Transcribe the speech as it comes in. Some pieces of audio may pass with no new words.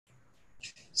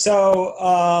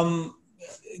So,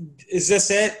 is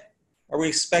this it? Are we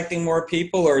expecting more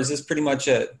people, or is this pretty much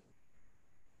it?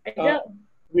 Uh,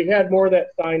 we had more that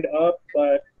signed up,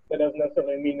 but that doesn't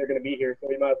necessarily mean they're going to be here. So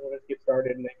we might as well just get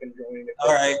started and they can join.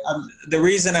 All right. The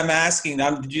reason I'm asking,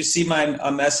 did you see my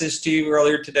message to you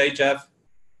earlier today, Jeff?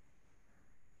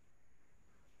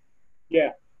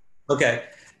 Yeah. Okay.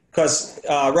 Because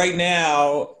right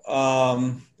now,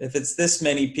 if it's this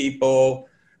many people,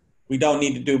 we don't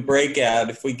need to do a breakout.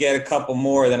 If we get a couple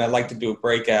more, then I'd like to do a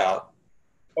breakout.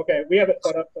 Okay. We have it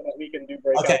set up so that we can do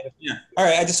breakouts. Okay. Yeah. All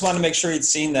right. I just want to make sure you'd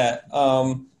seen that.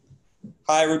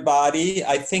 Hi, everybody.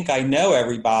 I think I know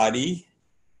everybody.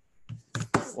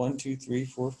 1, 2, 3,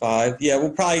 4, 5. Yeah,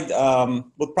 we'll probably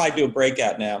do a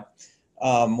breakout now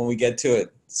when we get to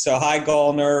it. So hi,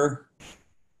 Gallner.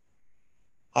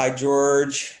 Hi,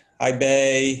 George. Hi,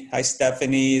 Bay. Hi,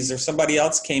 Stephanie. Is there somebody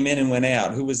else came in and went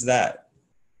out? Who was that?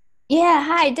 Yeah,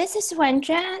 hi, this is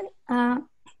Wenjuan.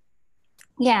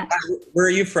 Yeah. Where are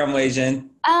you from,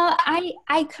 Wei-Jin?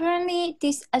 I currently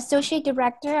this Associate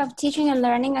Director of Teaching and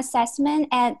Learning Assessment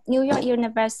at New York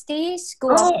University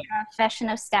School of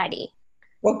Professional Study.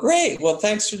 Well, great. Well,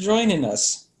 thanks for joining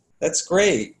us. That's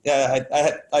great. Yeah,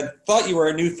 I thought you were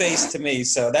a new face to me,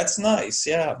 so that's nice.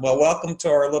 Yeah. Well, welcome to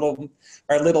our little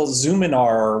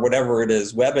Zoominar or whatever it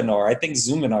is, webinar. I think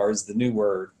Zoominar is the new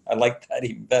word. I like that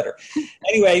even better.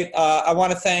 Anyway, I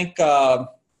want to thank the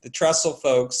Trestle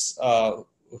folks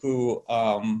who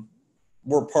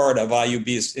were part of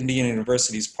IUB's, Indiana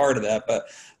University's part of that, but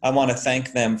I want to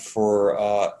thank them for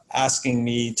asking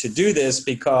me to do this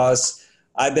because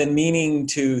I've been meaning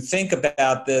to think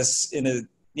about this in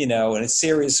a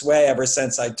serious way ever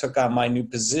since I took on my new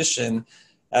position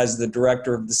as the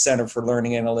director of the Center for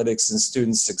Learning Analytics and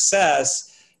Student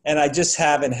Success, and I just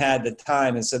haven't had the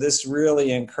time. And so this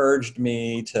really encouraged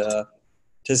me to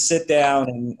sit down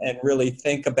and really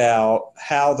think about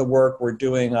how the work we're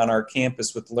doing on our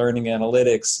campus with learning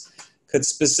analytics could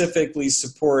specifically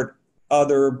support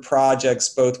other projects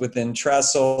both within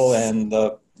Trestle and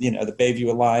the Bayview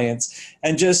Alliance,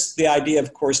 and just the idea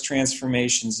of course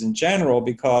transformations in general,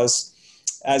 because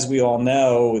as we all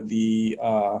know,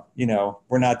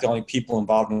 we're not the only people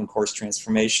involved in course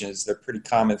transformations. They're pretty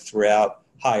common throughout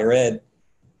higher ed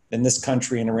in this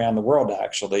country and around the world,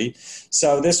 actually.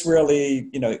 So this really,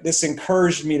 this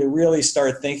encouraged me to really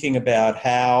start thinking about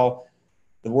how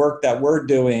the work that we're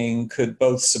doing could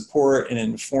both support and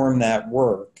inform that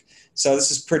work. So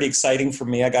this is pretty exciting for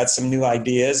me. I got some new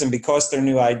ideas, and because they're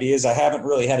new ideas, I haven't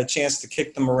really had a chance to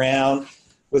kick them around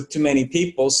with too many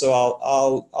people. So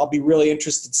I'll be really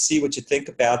interested to see what you think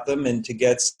about them and to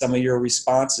get some of your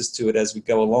responses to it as we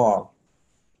go along.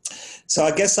 So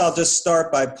I guess I'll just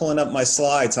start by pulling up my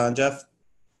slides, huh, Jeff?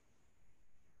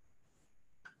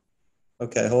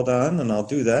 Okay, hold on, and I'll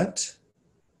do that.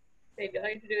 Okay, all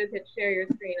you have to do is hit share your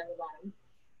screen on the bottom.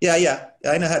 Yeah,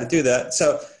 I know how to do that.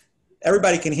 So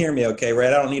everybody can hear me okay,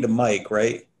 right? I don't need a mic,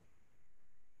 right?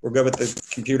 We're good with the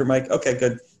computer mic? Okay,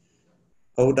 good.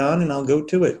 Hold on, and I'll go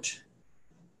to it.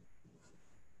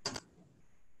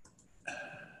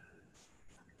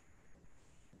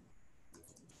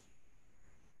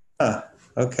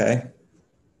 Okay.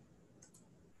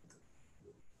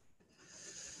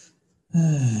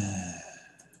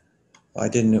 Why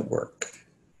didn't it work?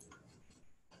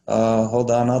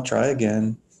 Hold on, I'll try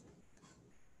again.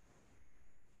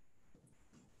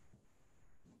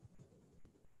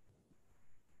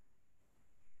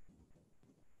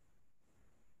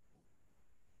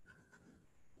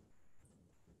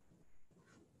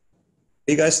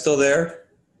 Are you guys still there?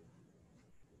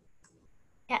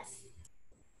 Yes.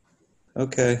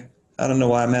 Okay. I don't know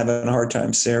why I'm having a hard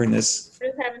time sharing this. We're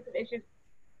just having some issues.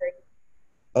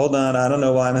 Hold on. I don't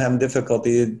know why I'm having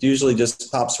difficulty. It usually just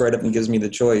pops right up and gives me the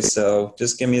choice. So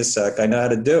just give me a sec. I know how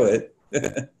to do it.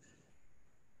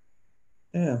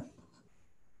 Yeah.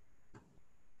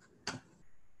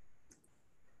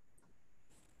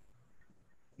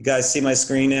 You guys see my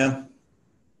screen now?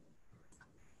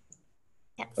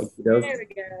 Yes. There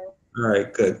we go. All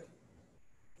right, good.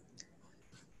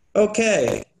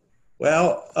 Okay.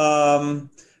 Well,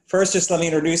 first, just let me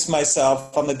introduce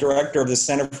myself. I'm the director of the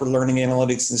Center for Learning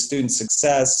Analytics and Student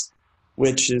Success,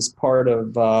 which is part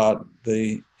of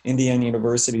the Indiana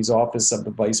University's Office of the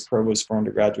Vice Provost for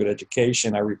Undergraduate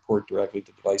Education. I report directly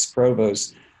to the Vice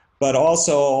Provost. But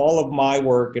also, all of my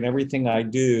work and everything I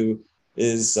do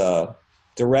is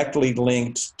directly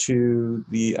linked to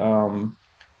the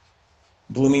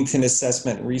Bloomington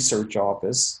Assessment and Research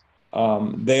Office.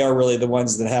 They are really the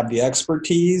ones that have the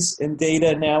expertise in data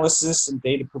analysis and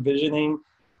data provisioning,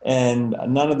 and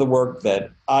none of the work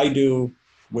that I do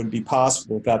would be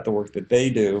possible without the work that they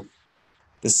do.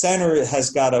 The center has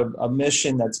got a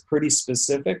mission that's pretty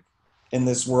specific in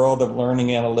this world of learning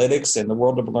analytics, and the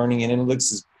world of learning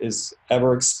analytics is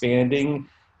ever expanding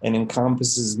and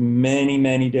encompasses many,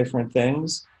 many different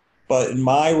things. But in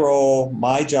my role,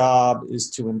 my job is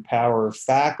to empower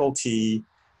faculty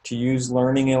to use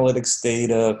learning analytics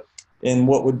data in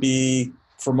what would be,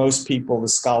 for most people, the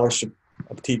scholarship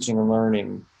of teaching and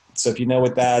learning. So if you know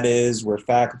what that is, where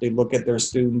faculty look at their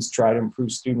students, try to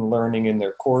improve student learning in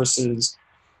their courses.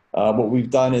 What we've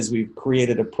done is we've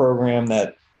created a program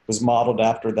that was modeled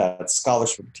after that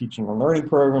scholarship of teaching and learning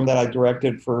program that I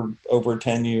directed for over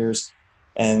 10 years.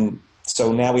 And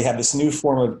so now we have this new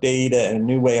form of data and a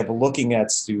new way of looking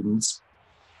at students.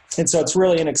 And so it's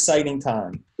really an exciting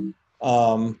time.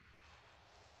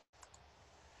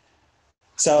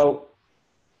 So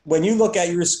when you look at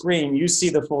your screen, you see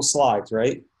the full slides,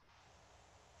 right?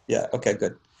 Yeah, okay,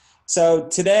 good. So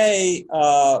today,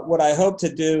 what I hope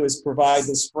to do is provide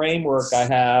this framework I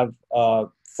have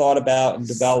thought about and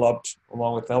developed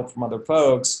along with help from other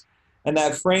folks. And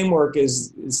that framework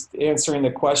is answering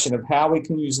the question of how we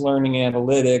can use learning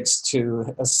analytics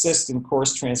to assist in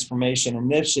course transformation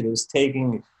initiatives,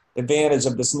 taking advantage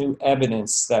of this new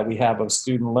evidence that we have of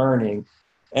student learning.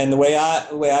 And the way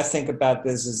I think about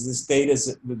this is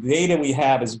the data we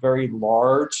have is very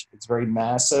large, it's very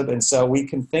massive, and so we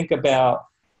can think about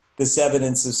this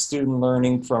evidence of student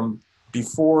learning from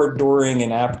before, during,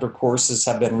 and after courses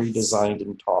have been redesigned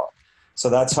and taught. So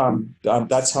that's how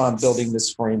I'm building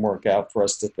this framework out for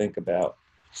us to think about.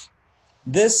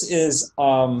 This is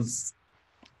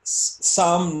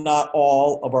some, not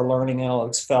all, of our Learning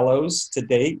Analytics Fellows to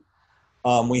date.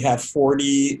 We have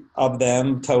 40 of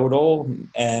them total,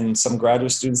 and some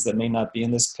graduate students that may not be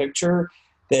in this picture.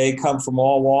 They come from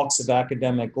all walks of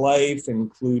academic life,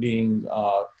 including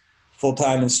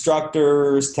full-time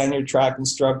instructors, tenured track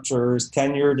instructors,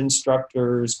 tenured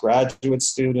instructors, graduate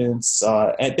students,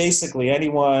 and basically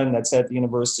anyone that's at the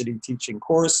university teaching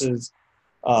courses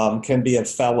can be a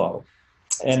fellow.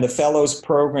 And the fellows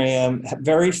program,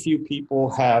 very few people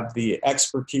have the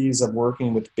expertise of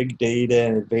working with big data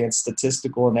and advanced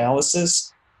statistical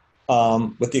analysis,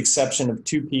 with the exception of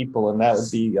 2 people, and that would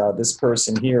be this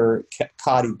person here,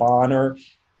 Cotty Bonner,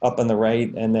 up on the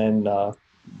right, and then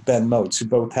Ben Motes, who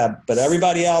both have, but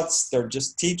everybody else, they're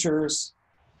just teachers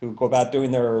who go about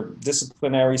doing their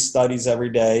disciplinary studies every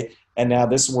day, and now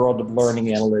this world of learning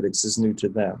analytics is new to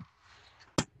them.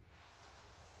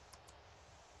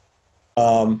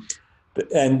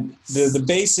 And the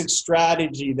basic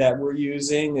strategy that we're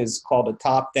using is called a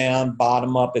top-down,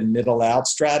 bottom-up, and middle-out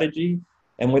strategy.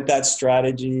 And with that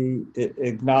strategy, it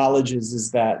acknowledges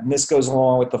is that, and this goes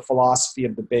along with the philosophy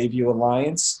of the Bayview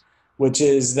Alliance, which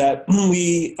is that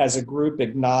we as a group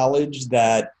acknowledge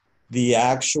that the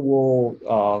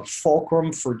actual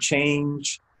fulcrum for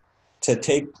change to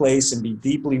take place and be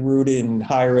deeply rooted in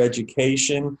higher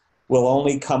education will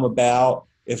only come about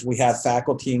if we have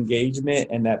faculty engagement,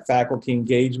 and that faculty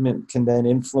engagement can then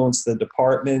influence the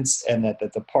departments, and that the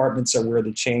departments are where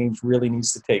the change really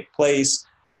needs to take place.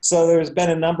 So there's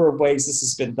been a number of ways this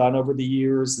has been done over the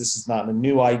years. This is not a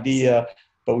new idea,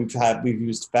 but we've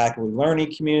used faculty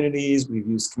learning communities, we've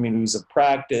used communities of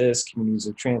practice, communities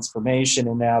of transformation,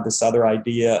 and now this other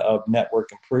idea of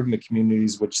network improvement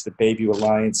communities, which the Bayview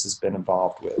Alliance has been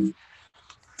involved with.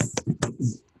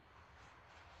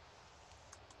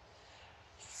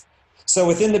 So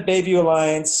within the Bayview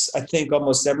Alliance, I think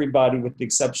almost everybody, with the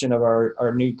exception of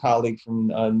our new colleague from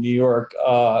New York,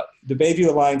 the Bayview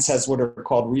Alliance has what are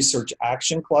called research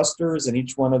action clusters, and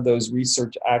each one of those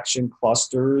research action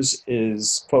clusters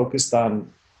is focused on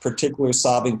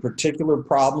solving particular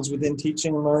problems within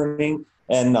teaching and learning.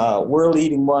 And we're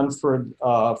leading one for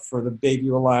the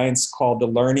Bayview Alliance called the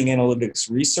Learning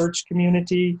Analytics Research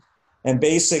Community. And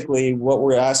basically what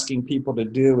we're asking people to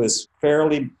do is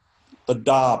fairly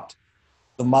adopt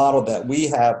the model that we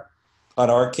have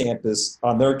on our campus,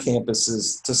 on their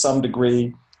campuses to some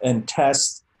degree, and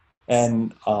test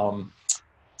and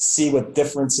see what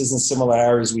differences and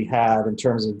similarities we have in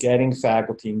terms of getting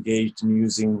faculty engaged in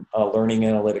using learning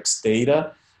analytics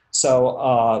data.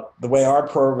 So the way our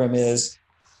program is,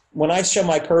 when I show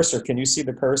my cursor, can you see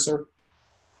the cursor?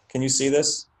 Can you see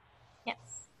this? Yes.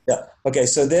 Yeah. Okay.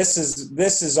 So this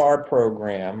is our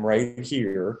program right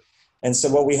here. And so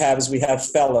what we have is we have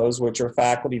fellows, which are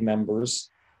faculty members.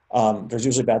 There's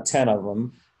usually about 10 of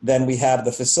them. Then we have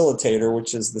the facilitator,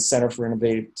 which is the Center for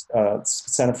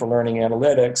Learning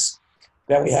Analytics.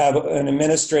 Then we have an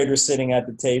administrator sitting at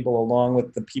the table along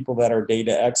with the people that are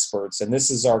data experts. And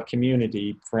this is our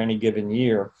community for any given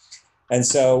year. And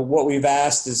so what we've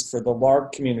asked is for the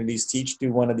LARC communities to each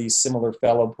do one of these similar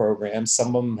fellow programs.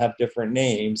 Some of them have different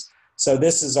names. So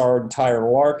this is our entire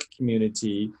LARC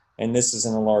community, and this is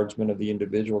an enlargement of the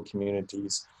individual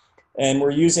communities. And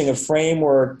we're using a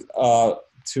framework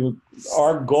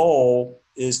our goal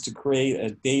is to create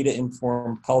a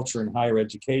data-informed culture in higher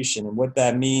education. And what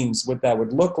that means, what that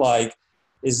would look like,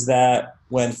 is that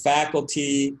when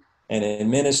faculty and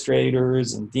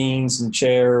administrators and deans and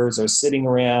chairs are sitting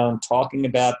around talking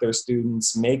about their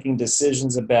students, making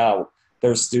decisions about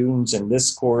their students and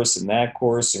this course and that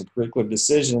course and curricular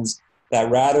decisions, that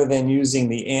rather than using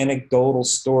the anecdotal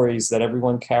stories that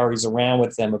everyone carries around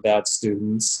with them about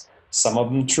students, some of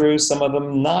them true, some of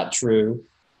them not true,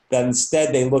 that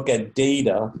instead they look at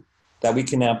data that we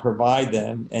can now provide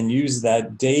them and use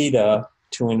that data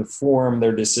to inform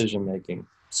their decision making.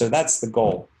 So that's the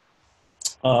goal.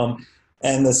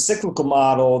 And the cyclical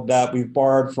model that we've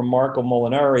borrowed from Marco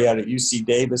Molinari out at UC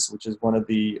Davis, which is one of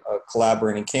the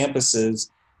collaborating campuses,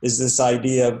 is this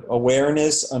idea of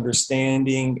awareness,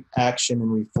 understanding, action,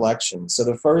 and reflection. So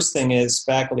the first thing is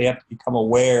faculty have to become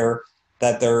aware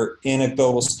that their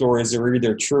anecdotal stories are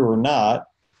either true or not.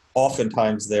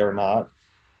 Oftentimes they're not.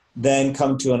 Then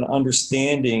come to an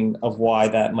understanding of why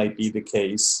that might be the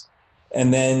case,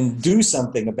 and then do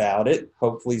something about it,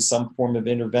 hopefully some form of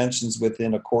interventions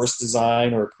within a course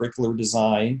design or a curricular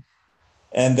design,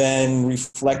 and then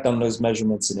reflect on those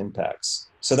measurements and impacts.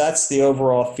 So that's the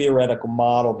overall theoretical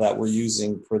model that we're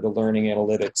using for the learning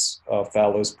analytics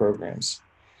fellows programs.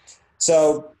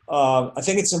 So I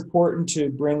think it's important to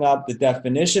bring up the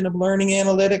definition of learning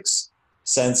analytics,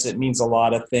 since it means a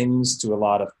lot of things to a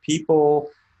lot of people,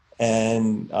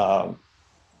 and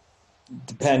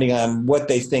depending on what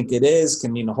they think it is,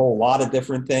 can mean a whole lot of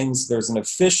different things. There's an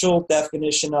official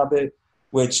definition of it,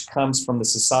 which comes from the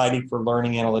Society for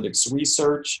Learning Analytics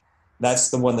Research. That's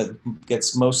the one that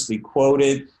gets mostly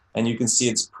quoted, and you can see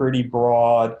it's pretty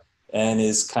broad and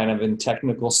is kind of in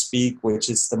technical speak, which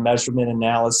is the measurement,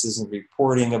 analysis, and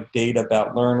reporting of data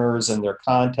about learners and their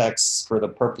contexts for the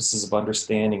purposes of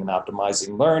understanding and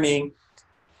optimizing learning.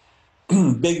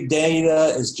 Big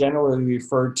data is generally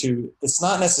referred to, it's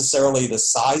not necessarily the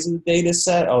size of the data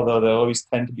set, although they always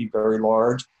tend to be very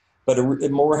large, but it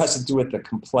more has to do with the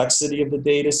complexity of the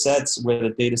data sets, where the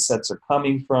data sets are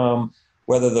coming from,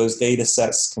 whether those data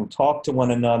sets can talk to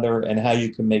one another, and how you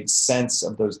can make sense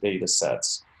of those data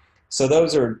sets. So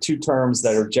those are two terms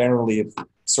that are generally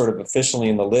sort of officially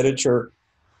in the literature.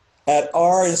 At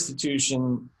our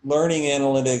institution, learning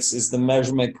analytics is the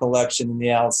measurement, collection, and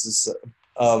analysis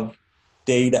of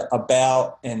data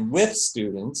about and with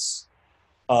students,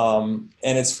 and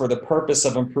it's for the purpose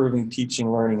of improving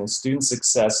teaching, learning, and student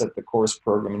success at the course,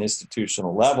 program, and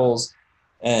institutional levels.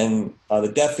 And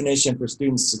the definition for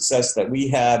student success that we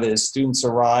have is students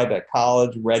arrive at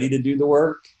college ready to do the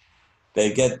work.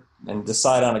 They get and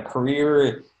decide on a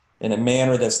career in a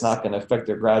manner that's not going to affect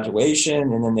their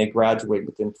graduation, and then they graduate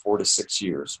within 4 to 6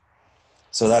 years.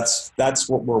 So that's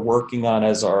what we're working on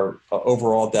as our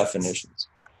overall definitions.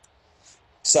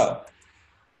 So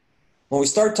when we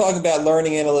start talking about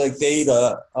learning analytic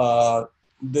data,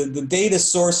 the data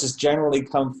sources generally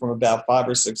come from about 5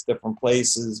 or 6 different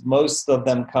places. Most of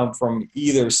them come from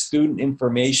either student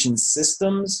information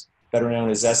systems, better known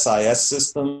as SIS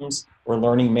systems, or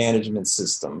learning management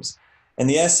systems. And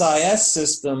the SIS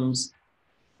systems,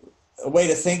 a way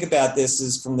to think about this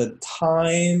is from the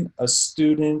time a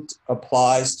student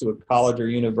applies to a college or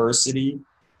university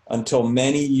until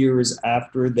many years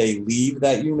after they leave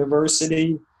that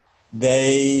university,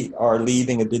 they are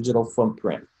leaving a digital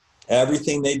footprint.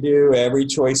 Everything they do, every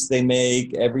choice they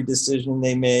make, every decision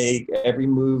they make, every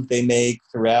move they make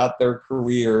throughout their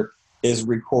career is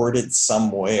recorded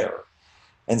somewhere.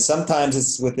 And sometimes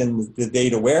it's within the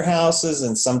data warehouses,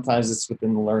 and sometimes it's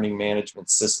within the learning management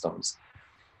systems.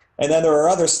 And then there are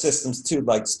other systems too,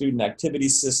 like student activity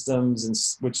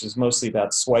systems, which is mostly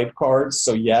about swipe cards.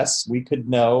 So yes, we could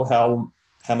know how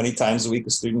many times a week a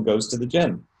student goes to the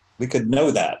gym. We could know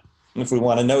that if we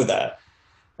want to know that.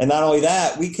 And not only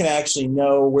that, we can actually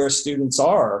know where students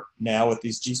are now with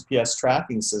these GPS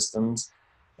tracking systems.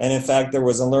 And in fact, there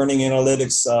was a learning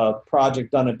analytics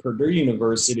project done at Purdue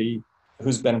University,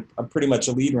 who's been pretty much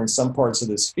a leader in some parts of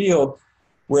this field,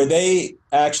 where they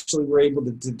actually were able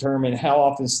to determine how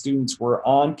often students were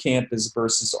on campus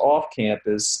versus off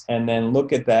campus, and then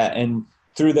look at that, and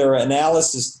through their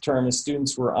analysis determine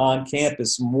students were on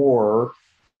campus more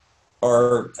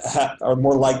or are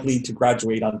more likely to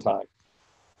graduate on time.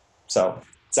 So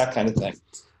it's that kind of thing.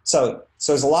 So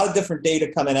there's a lot of different data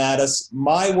coming at us.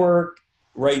 My work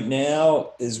right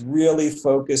now is really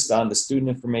focused on the student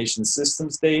information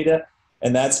systems data.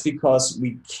 And that's because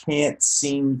we can't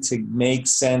seem to make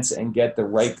sense and get the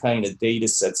right kind of data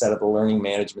sets out of the learning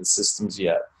management systems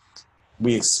yet.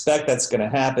 We expect that's going to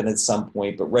happen at some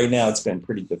point, but right now it's been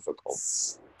pretty difficult.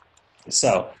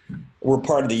 So we're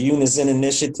part of the Unison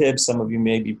initiative. Some of you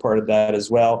may be part of that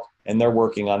as well, and they're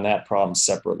working on that problem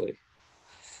separately.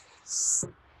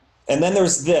 And then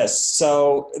there's this.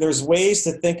 So there's ways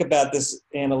to think about this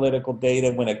analytical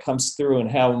data when it comes through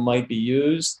and how it might be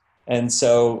used. And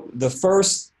so the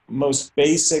first most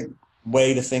basic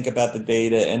way to think about the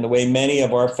data, and the way many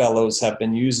of our fellows have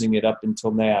been using it up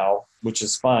until now, which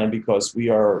is fine because we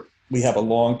have a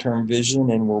long-term vision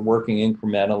and we're working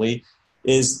incrementally,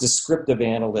 is descriptive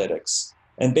analytics.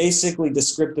 And basically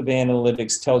descriptive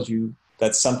analytics tells you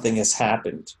that something has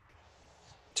happened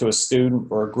to a student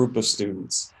or a group of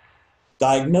students.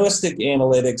 Diagnostic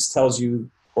analytics tells you,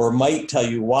 or might tell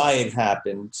you, why it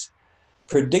happened.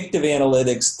 Predictive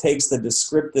analytics takes the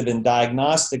descriptive and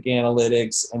diagnostic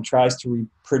analytics and tries to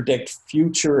predict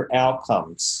future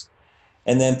outcomes.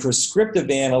 And then prescriptive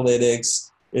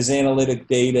analytics is analytic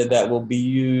data that will be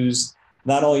used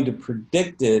not only to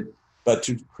predict it, but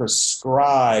to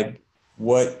prescribe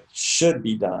what should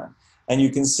be done. And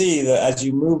you can see that as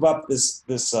you move up the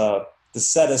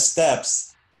set of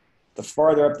steps, the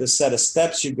farther up the set of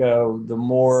steps you go, the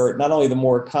more, not only the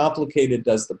more complicated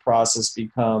does the process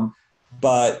become,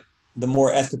 but the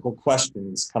more ethical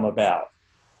questions come about.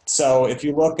 So if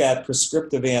you look at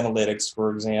prescriptive analytics,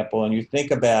 for example, and you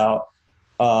think about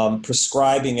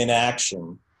prescribing an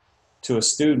action to a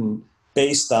student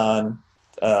based on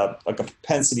like a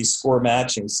propensity score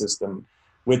matching system,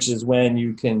 which is when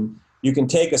you can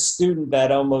take a student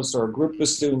that almost, or a group of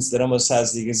students that almost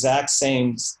has the exact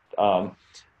same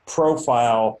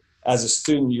profile as a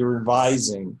student you're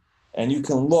advising, and you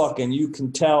can look and you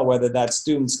can tell whether that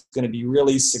student's going to be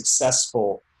really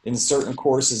successful in certain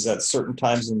courses at certain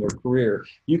times in their career.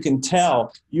 You can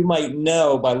tell, you might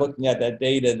know by looking at that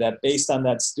data that based on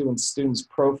that student's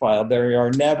profile, they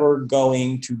are never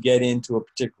going to get into a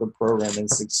particular program and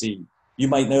succeed. You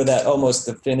might know that almost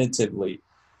definitively.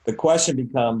 The question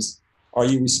becomes, are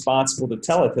you responsible to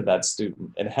tell it to that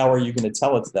student? And how are you going to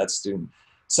tell it to that student?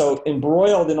 So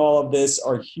embroiled in all of this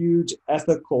are huge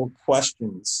ethical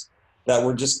questions that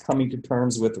we're just coming to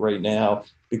terms with right now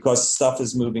because stuff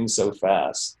is moving so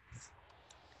fast.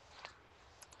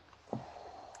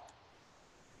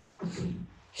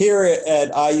 Here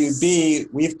at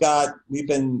IUB, we've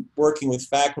been working with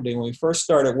faculty. When we first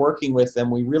started working with them,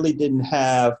 we really didn't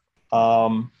have a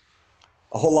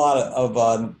whole lot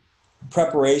of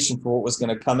preparation for what was going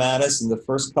to come at us. And the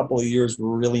first couple of years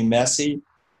were really messy.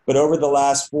 But over the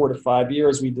last 4 to 5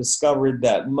 years, we discovered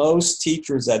that most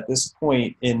teachers at this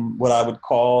point in what I would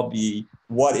call the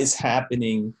what is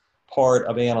happening part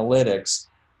of analytics,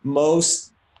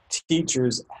 most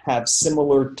teachers have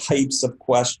similar types of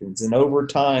questions. And over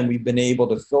time, we've been able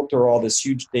to filter all this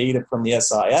huge data from the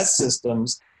SIS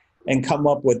systems and come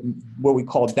up with what we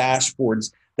call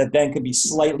dashboards that then can be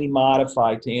slightly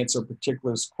modified to answer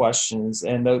particular questions.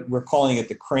 And we're calling it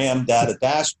the CRAM data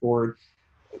dashboard,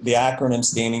 the acronym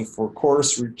standing for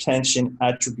Course Retention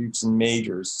Attributes and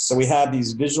Majors. So we have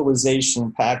these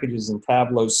visualization packages in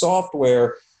Tableau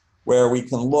software where we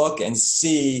can look and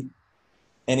see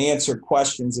and answer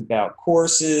questions about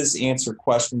courses, answer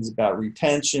questions about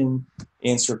retention,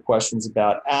 answer questions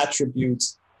about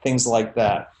attributes, things like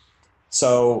that.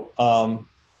 So,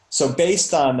 so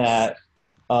based on that,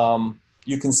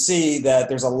 you can see that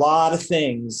there's a lot of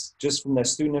things just from the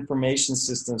student information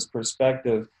systems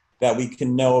perspective that we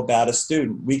can know about a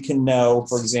student. We can know,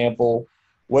 for example,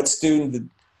 what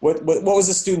was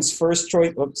the student's first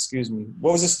choice? Oh, excuse me.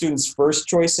 What was the student's first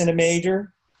choice in a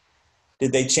major?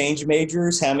 Did they change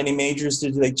majors? How many majors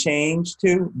did they change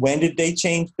to? When did they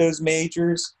change those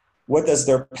majors? What does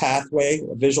their pathway,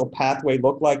 a visual pathway,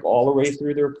 look like all the way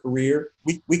through their career?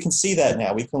 We can see that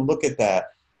now. We can look at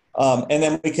that. And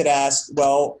then we could ask,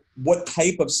 well, what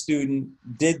type of student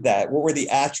did that? What were the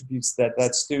attributes that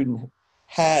that student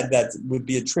had that would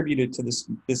be attributed to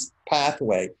this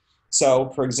pathway? So,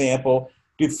 for example,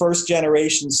 do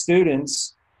first-generation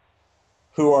students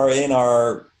who are in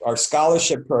our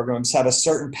scholarship programs have a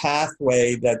certain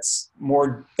pathway that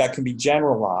can be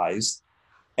generalized,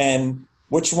 and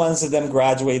which ones of them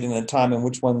graduated in a time and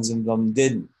which ones of them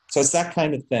didn't? So it's that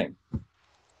kind of thing.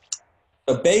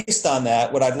 So based on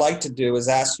that, what I'd like to do is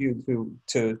ask you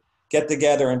to get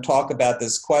together and talk about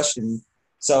this question.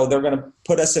 So they're going to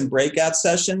put us in breakout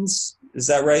sessions. Is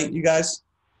that right, you guys?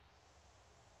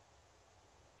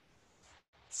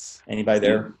 Anybody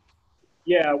there?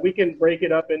 Yeah, we can break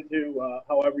it up into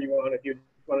however you want. If you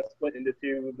want to split into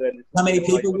two, then How many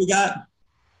people we got?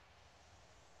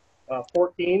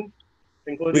 14,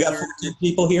 We including got 14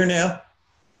 people here now?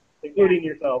 including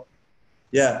yourself.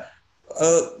 Yeah.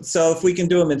 So if we can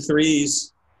do them in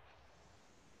threes.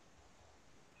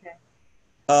 Okay.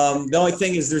 The only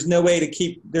thing is there's no way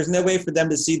for them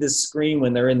to see this screen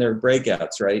when they're in their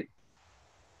breakouts, right?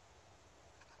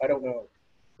 I don't know.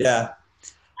 Yeah.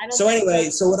 I don't So think anyway,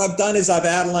 so what I've done is I've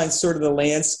outlined sort of the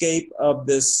landscape of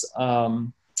this,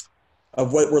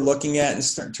 of what we're looking at in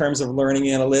terms of learning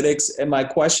analytics. And my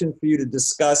question for you to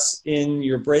discuss in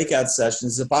your breakout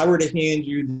sessions, if I were to hand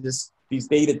you these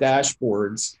data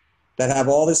dashboards that have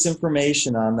all this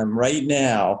information on them right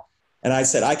now, and I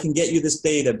said, I can get you this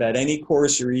data about any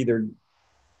course you're either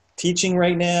teaching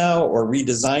right now or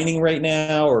redesigning right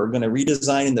now or going to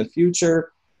redesign in the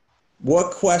future,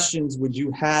 what questions would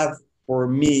you have for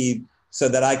me so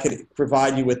that I could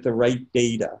provide you with the right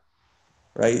data?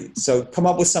 Right? So come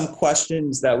up with some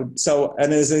questions that would, so,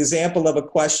 and as an example of a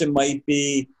question might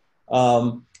be,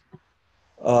 how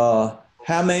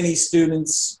many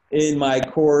students in my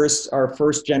course are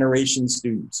first generation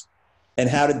students? And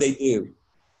how did they do?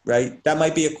 Right? That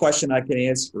might be a question I can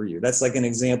answer for you. That's like an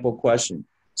example question.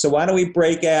 So why don't we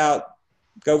break out,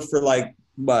 go for like,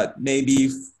 what, maybe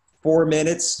 4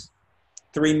 minutes,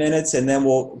 3 minutes, and then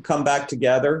we'll come back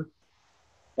together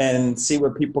and see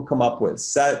what people come up with.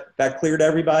 Is that clear to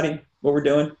everybody, what we're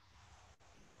doing?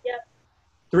 Yep.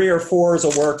 3 or 4s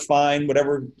will work fine,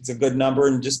 whatever is a good number,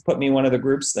 and just put me in one of the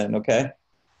groups then, okay?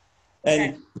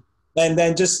 And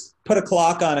then just put a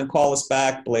clock on and call us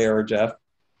back, Blair or Jeff.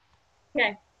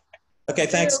 Okay. Okay,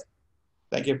 thanks.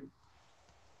 Thank you.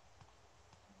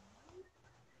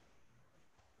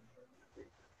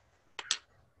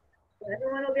 So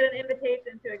everyone will get an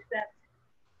invitation to accept.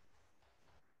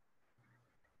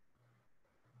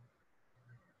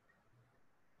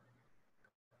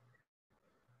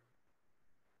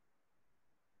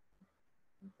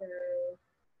 So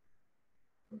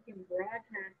we can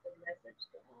broadcast the message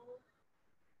to all.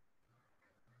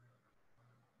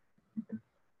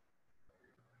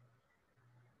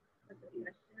 Put the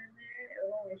question in there. It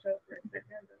will only show up for a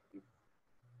second, but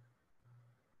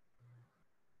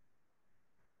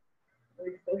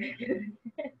we still get it.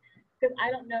 Because I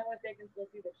don't know if they can still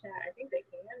see the chat. I think they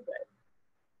can, but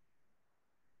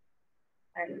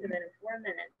all right, so then it's 4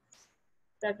 minutes.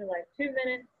 So after like 2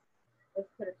 minutes,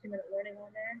 let's put a 2-minute warning on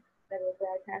there that will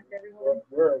broadcast everyone.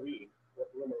 Where are we?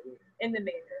 What room are we in? In the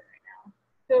main room right now.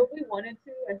 So if we wanted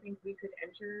to, I think we could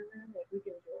enter a room, like we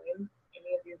can join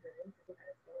any of your rooms if we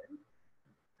had fun.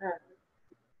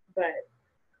 But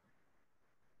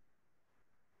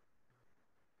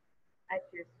I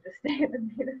choose to just stay in the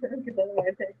main room because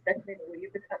otherwise they expect me to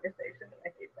leave the conversation and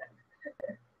I hate that.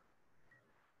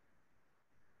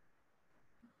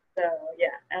 So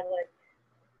yeah, I'm like,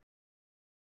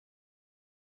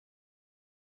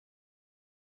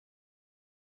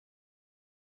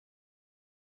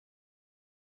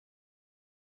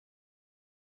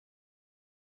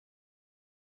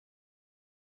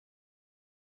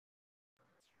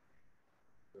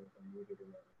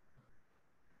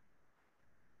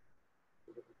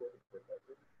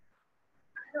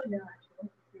 I don't know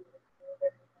actually.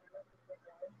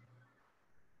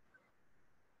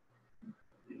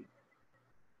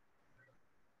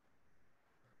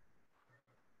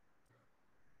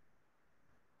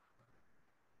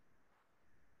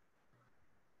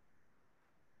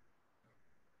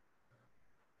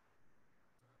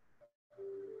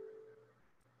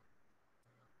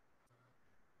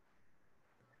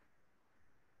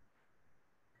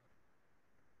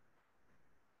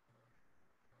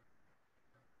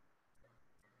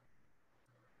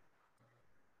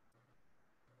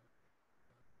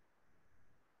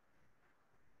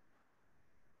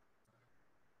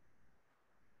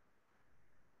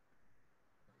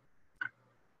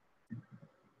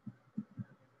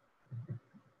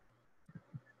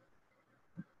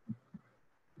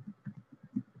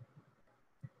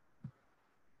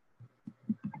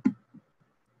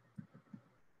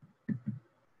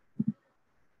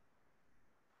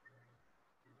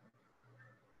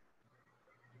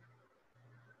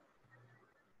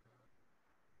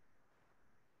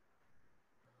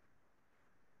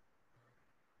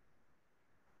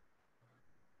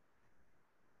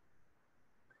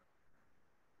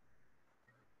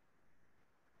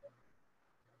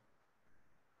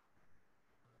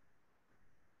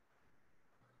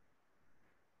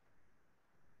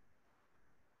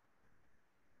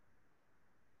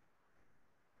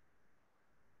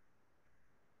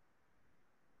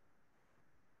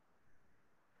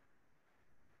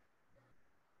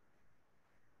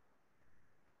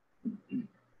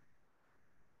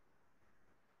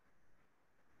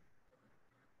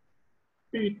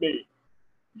 Feed me.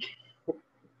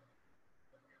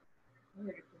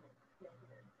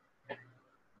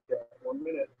 Yeah, 1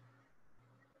 minute.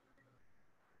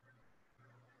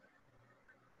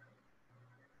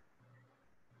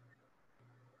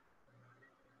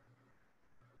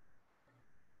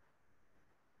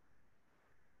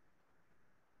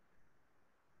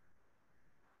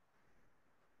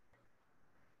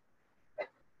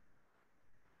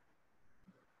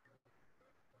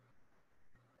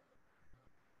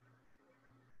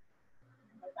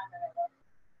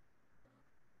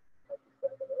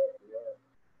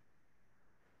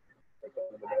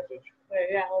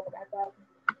 Yeah, I'll look at that.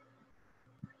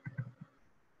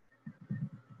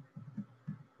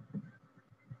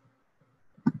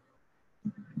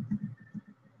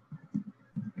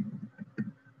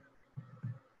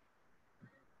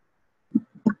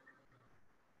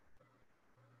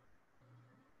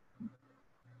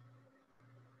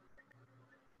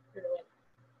 For like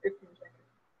 15 seconds.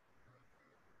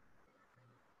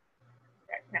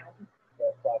 That counts.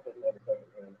 Yeah, stop it, let it go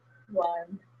again.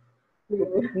 1, 2,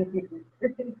 3,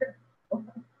 4.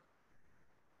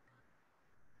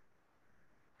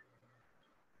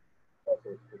 Also,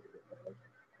 it's pretty good.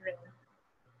 Really?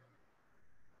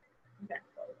 Okay.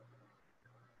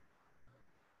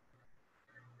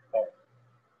 Oh,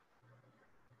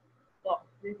 Well,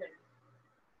 3 things.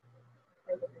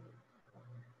 yeah, after.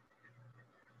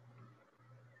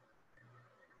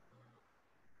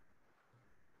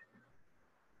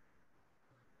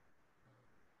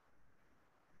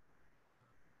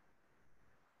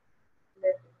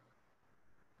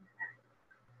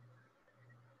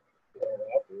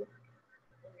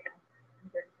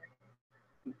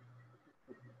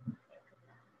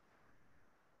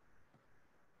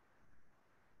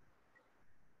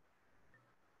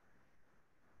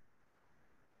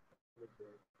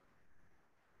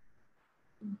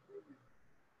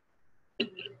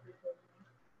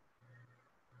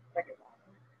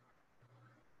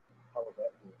 How was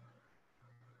that?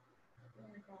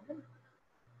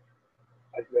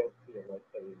 I don't feel like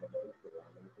saying the most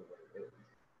around them for what it is.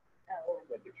 Oh,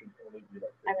 Like it should only be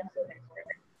like I don't 30 know.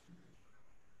 seconds.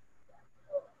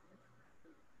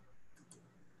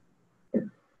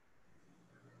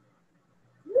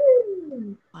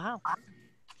 Wow.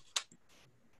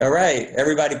 All right,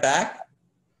 everybody back?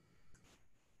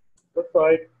 Looks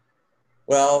like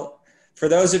Well, for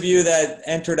those of you that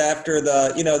entered after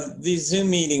the, these Zoom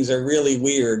meetings are really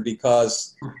weird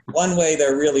because one way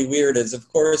they're really weird is,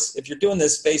 of course, if you're doing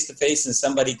this face-to-face and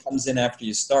somebody comes in after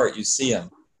you start, you see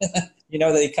them.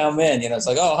 They come in, it's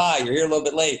like, oh, hi, you're here a little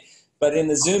bit late. But in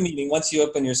the Zoom meeting, once you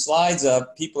open your slides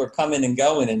up, people are coming and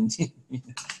going, and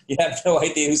you have no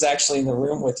idea who's actually in the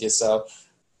room with you. So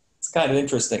it's kind of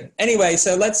interesting. Anyway,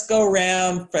 so let's go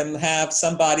around and have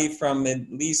somebody from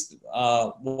at least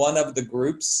one of the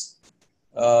groups,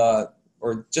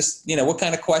 or just, what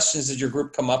kind of questions did your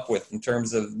group come up with in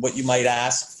terms of what you might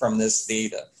ask from this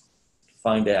data?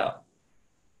 Find out.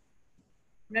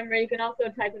 Remember, you can also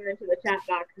type them into the chat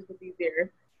box if it's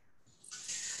easier.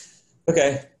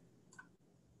 Okay.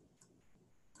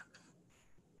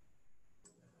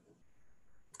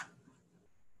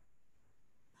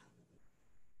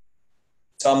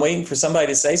 So I'm waiting for somebody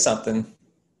to say something.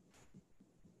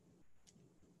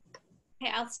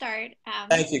 Okay, I'll start.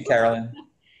 Thank you, Carolyn.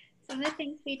 Some of the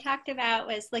things we talked about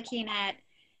was looking at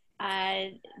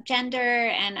gender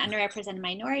and underrepresented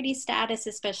minority status,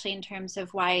 especially in terms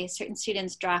of why certain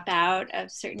students drop out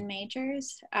of certain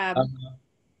majors.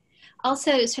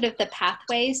 Also, sort of the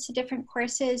pathways to different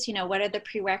courses, what are the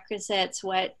prerequisites,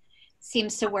 what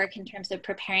seems to work in terms of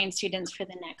preparing students for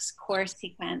the next course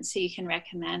sequence so you can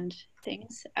recommend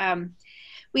things.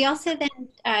 We also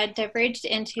then diverged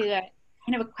into a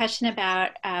kind of a question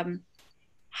about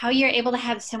how you're able to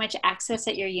have so much access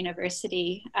at your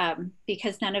university,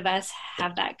 because none of us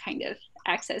have that kind of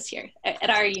access here at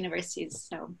our universities.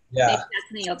 So yeah, maybe that's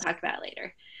something you'll talk about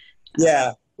later.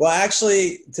 Yeah. Well,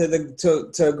 actually,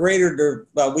 to a greater,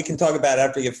 well, we can talk about it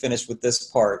after you get finished with this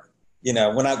part.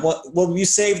 You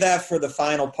save that for the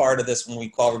final part of this when we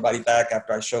call everybody back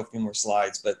after I show a few more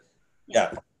slides. But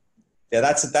yeah,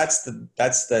 that's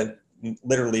the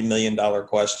literally $1 million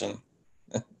question.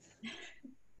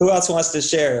 Who else wants to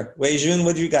share? Wei Jun,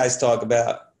 what do you guys talk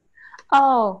about?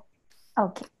 Oh,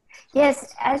 okay.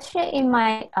 Yes, actually in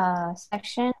my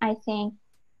section, I think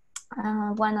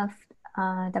one of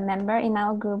the member in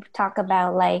our group talk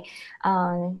about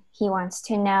he wants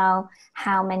to know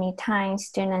how many times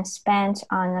students spent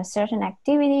on a certain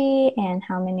activity and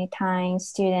how many times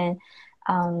student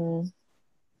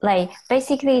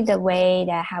basically the way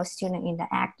that how students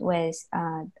interact with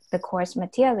the course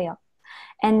material.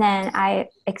 And then I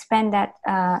expand that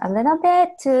a little bit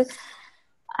to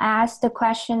ask the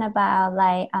question about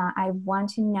like, I want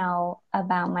to know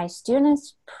about my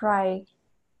students'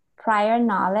 prior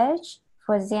knowledge.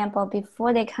 For example,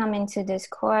 before they come into this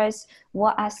course,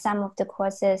 what are some of the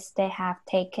courses they have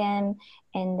taken?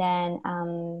 And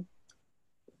then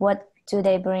what do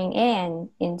they bring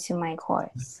into my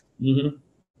course?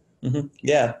 Mm-hmm. Mm-hmm.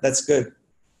 Yeah, that's good.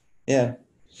 Yeah.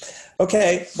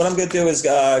 Okay, what I'm going to do is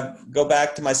go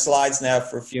back to my slides now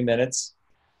for a few minutes.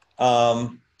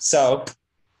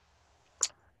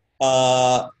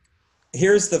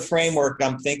 Here's the framework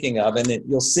I'm thinking of, and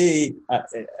you'll see,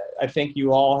 I think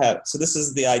you all have, so this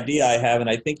is the idea I have, and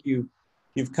I think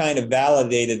you've kind of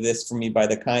validated this for me by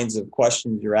the kinds of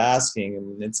questions you're asking,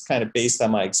 and it's kind of based on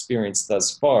my experience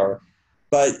thus far.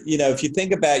 But, you know, if you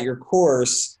think about your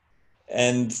course,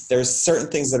 and there's certain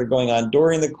things that are going on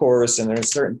during the course, and there are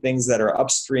certain things that are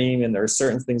upstream, and there are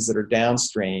certain things that are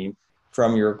downstream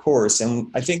from your course. And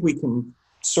I think we can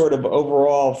sort of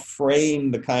overall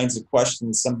frame the kinds of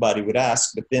questions somebody would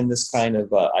ask within this kind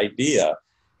of idea.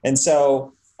 And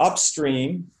so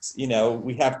upstream, you know,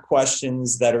 we have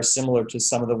questions that are similar to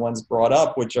some of the ones brought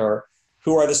up, which are,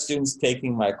 who are the students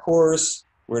taking my course?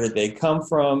 Where did they come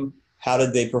from? How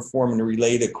did they perform in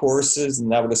related courses?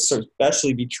 And that would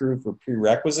especially be true for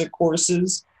prerequisite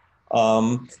courses.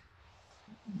 You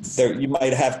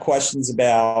might have questions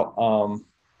about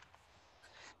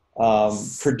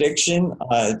prediction.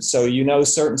 So you know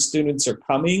certain students are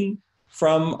coming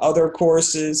from other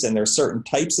courses, and there are certain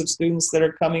types of students that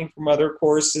are coming from other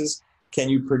courses. Can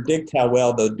you predict how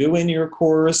well they'll do in your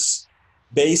course?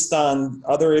 Based on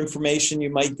other information you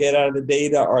might get out of the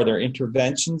data, are there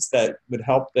interventions that would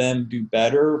help them do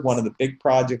better? One of the big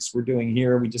projects we're doing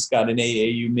here, we just got an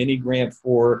AAU mini grant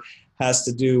for, has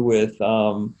to do with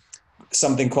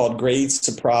something called grade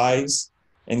surprise.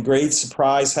 And grade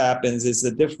surprise happens is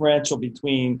the differential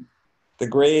between the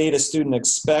grade a student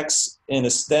expects in a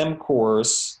STEM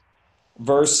course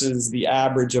versus the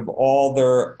average of all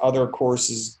their other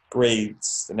courses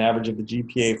grades, an average of the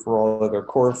GPA for all other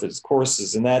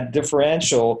courses. And that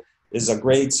differential is a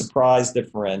grade surprise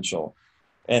differential.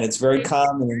 And it's very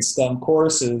common in STEM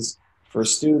courses for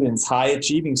students, high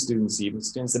achieving students, even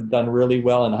students that have done really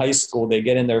well in high school, they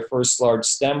get in their first large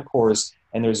STEM course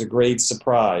and there's a grade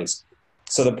surprise.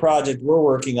 So the project we're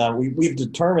working on, we've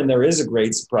determined there is a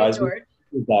grade surprise.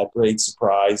 That grade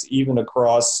surprise, even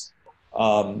across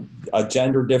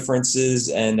gender differences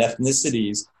and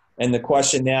ethnicities. And the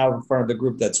question now in front of the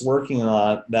group that's working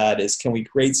on that is, can we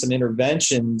create some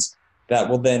interventions that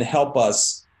will then help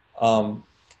us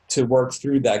to work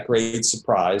through that grade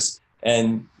surprise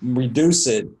and reduce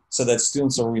it so that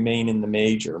students will remain in the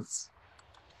major.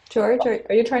 George,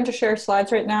 are you trying to share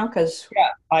slides right now? Because yeah,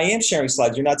 I am sharing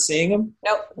slides. You're not seeing them?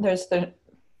 Nope, there's the...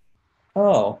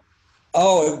 Oh,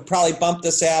 it probably bumped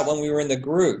us out when we were in the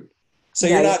group. So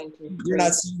yeah, you're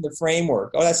not seeing the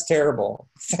framework. Oh, that's terrible.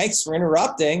 Thanks for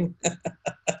interrupting.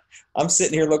 I'm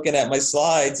sitting here looking at my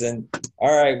slides and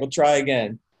all right, we'll try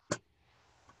again.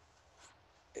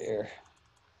 Here.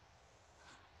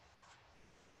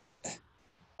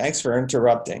 Thanks for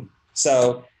interrupting.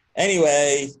 So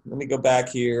anyway, let me go back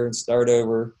here and start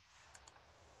over.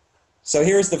 So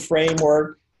here's the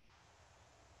framework.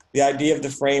 The idea of the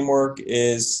framework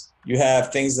is you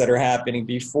have things that are happening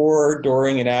before,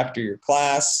 during, and after your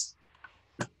class.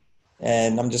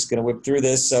 And I'm just going to whip through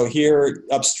this. So here,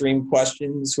 upstream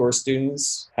questions. Who are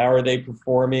students? How are they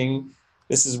performing?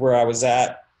 This is where I was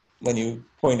at when you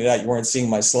pointed out you weren't seeing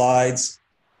my slides.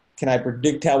 Can I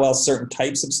predict how well certain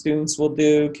types of students will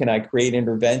do? Can I create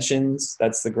interventions?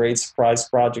 That's the grade surprise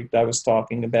project I was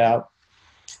talking about.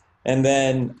 And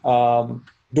then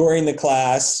during the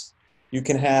class, you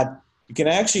can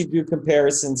actually do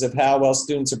comparisons of how well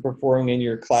students are performing in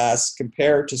your class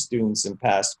compared to students in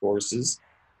past courses.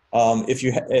 If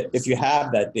you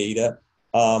have that data,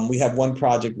 we have one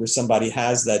project where somebody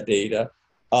has that data.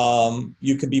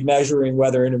 You could be measuring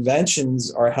whether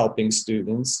interventions are helping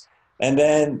students. And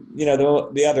then, you know,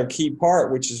 the other key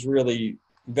part, which is really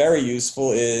very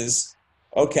useful, is,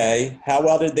 okay, how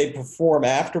well did they perform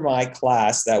after my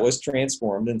class that was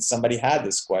transformed, and somebody had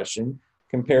this question,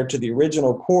 compared to the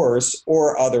original course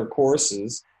or other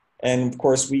courses? And of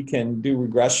course, we can do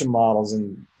regression models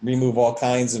and remove all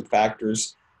kinds of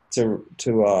factors to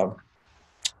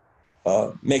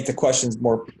make the questions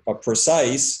more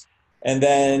precise. And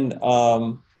then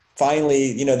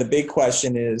finally, you know, the big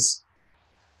question is,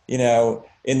 you know,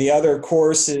 in the other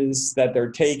courses that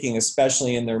they're taking,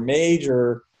 especially in their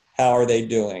major, how are they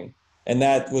doing? And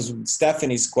that was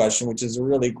Stephanie's question, which is a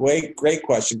really great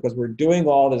question, because we're doing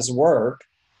all this work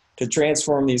to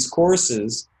transform these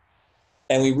courses,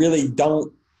 and we really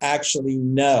don't actually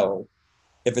know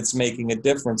if it's making a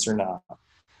difference or not.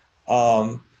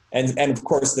 And of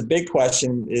course, the big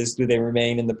question is, do they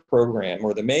remain in the program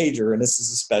or the major? And this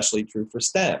is especially true for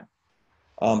STEM,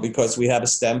 because we have a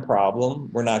STEM problem.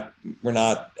 We're not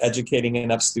educating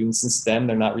enough students in STEM.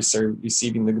 They're not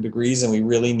receiving the degrees, and we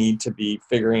really need to be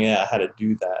figuring out how to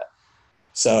do that.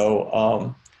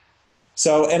 So,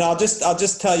 and I'll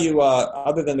just tell you,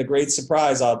 other than the great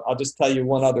surprise, I'll just tell you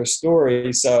one other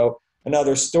story. So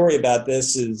another story about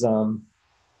this is,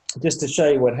 just to show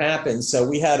you what happened. So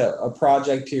we had a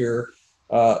project here.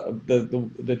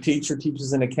 The teacher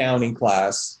teaches an accounting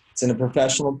class. It's in a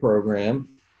professional program,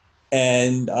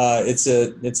 and it's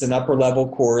an upper level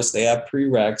course. They have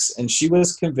prereqs, and she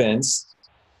was convinced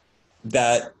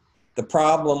that the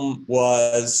problem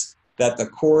was that the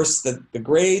course, the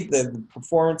grade, the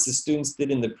performance the students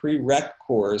did in the prereq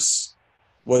course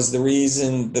was the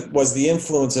reason, that was the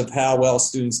influence of how well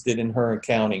students did in her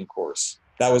accounting course.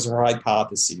 That was her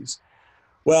hypothesis.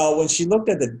 Well, when she looked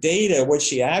at the data, what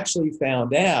she actually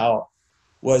found out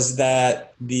was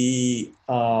that it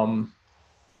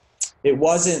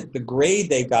wasn't the grade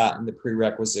they got in the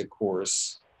prerequisite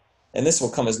course, and this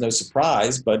will come as no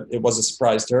surprise, but it was a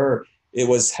surprise to her. It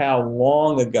was how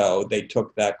long ago they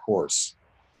took that course.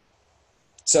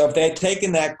 So if they had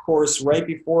taken that course right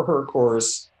before her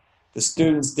course, the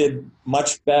students did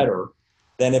much better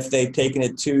than if they'd taken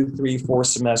it 2, 3, 4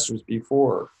 semesters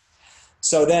before.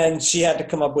 So then she had to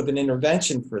come up with an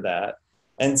intervention for that.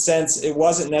 And since it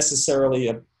wasn't necessarily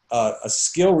a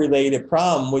skill-related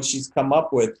problem, what she's come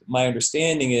up with, my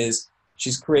understanding is,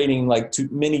 she's creating like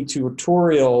mini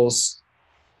tutorials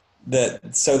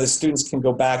so the students can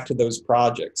go back to those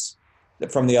projects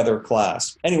from the other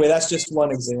class. Anyway, that's just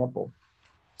one example.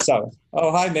 So,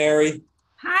 oh, hi, Mary.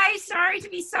 Hi, sorry to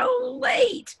be so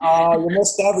late. You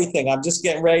missed everything. I'm just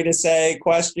getting ready to say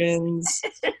questions,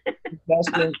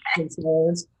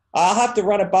 concerns. I'll have to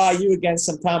run it by you again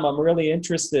sometime. I'm really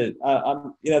interested.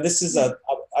 This is I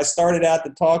started out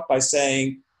the talk by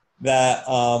saying that,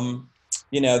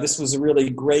 this was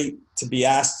really great to be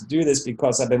asked to do this,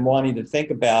 because I've been wanting to think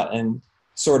about and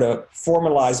sort of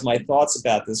formalize my thoughts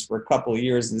about this for a couple of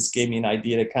years, and this gave me an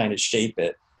idea to kind of shape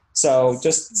it. So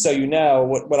just so you know,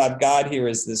 what I've got here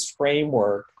is this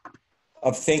framework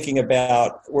of thinking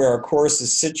about where a course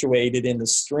is situated in the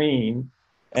stream,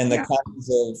 and the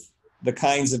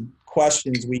kinds of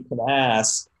questions we can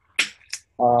ask.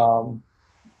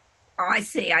 I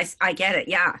see. I get it.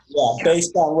 Yeah. Yeah.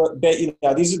 Based on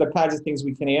these are the kinds of things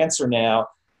we can answer now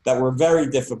that were very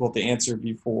difficult to answer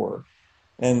before.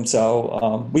 And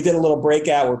so we did a little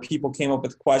breakout where people came up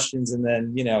with questions, and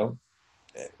then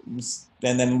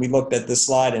and then we looked at the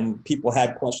slide, and people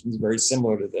had questions very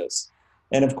similar to this.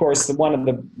 And of course, one of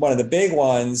the big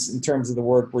ones in terms of the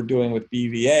work we're doing with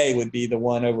BVA would be the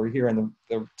one over here in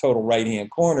the total right-hand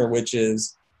corner, which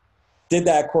is, did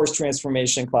that course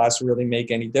transformation class really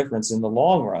make any difference in the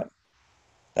long run?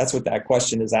 That's what that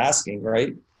question is asking,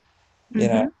 right?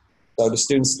 Mm-hmm. So do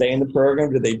students stay in the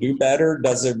program? Do they do better?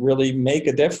 Does it really make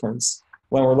a difference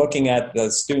when we're looking at the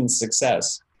student's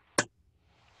success?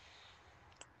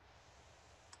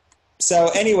 So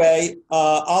anyway,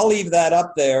 I'll leave that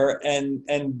up there,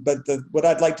 but what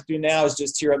I'd like to do now is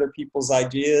just hear other people's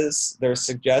ideas, their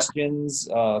suggestions,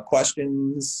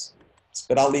 questions,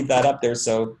 but I'll leave that up there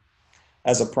so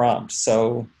as a prompt.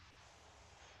 So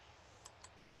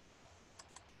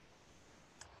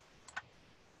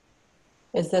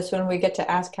is this when we get to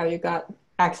ask how you got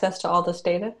access to all this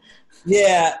data?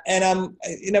 Yeah, and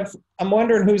I'm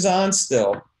wondering who's on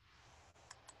still.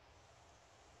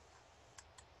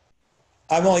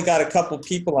 I've only got a couple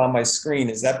people on my screen.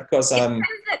 Is that because I'm... It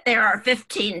says that there are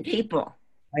 15 people.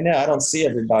 I know, I don't see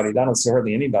everybody. I don't see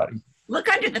hardly anybody. Look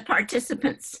under the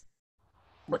participants.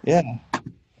 Yeah.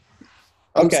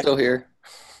 I'm Okay. still here.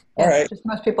 All right. Just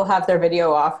most people have their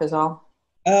video off is all.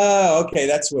 Oh, okay,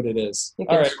 that's what it is. You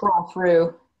can All right. scroll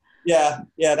through. Yeah,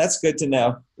 that's good to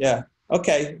know. Yeah.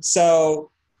 Okay, so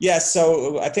I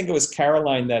think it was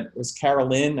Caroline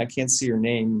Carolyn. I can't see her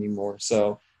name anymore.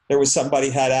 So there was somebody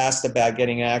had asked about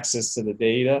getting access to the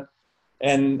data.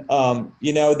 And,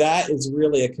 that is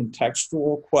really a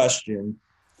contextual question,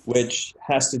 which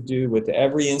has to do with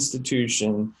every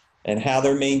institution and how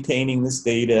they're maintaining this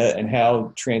data and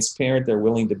how transparent they're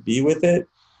willing to be with it.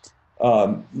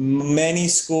 Many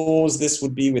schools, this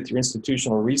would be with your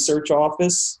institutional research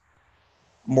office,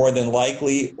 more than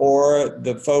likely, or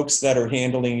the folks that are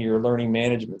handling your learning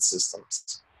management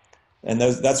systems. And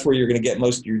that's where you're going to get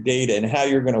most of your data, and how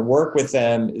you're going to work with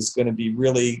them is going to be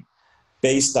really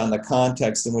based on the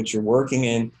context in which you're working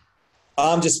in.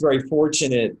 I'm just very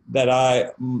fortunate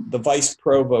that the vice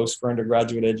provost for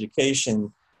undergraduate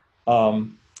education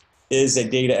is a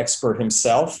data expert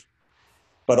himself,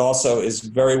 but also is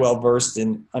very well versed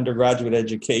in undergraduate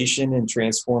education and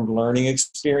transformed learning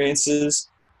experiences.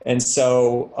 And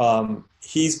so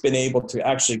he's been able to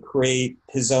actually create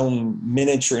his own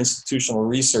miniature institutional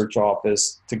research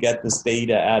office to get this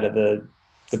data out of the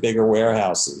bigger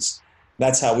warehouses.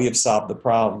 That's how we have solved the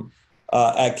problem.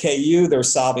 At KU, they're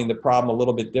solving the problem a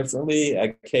little bit differently.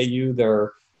 At KU,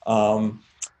 they're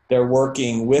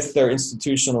working with their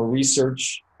institutional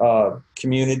research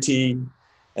community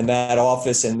and that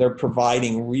office, and they're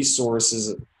providing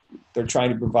resources. They're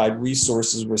trying to provide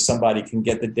resources where somebody can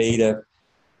get the data.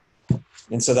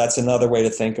 And so that's another way to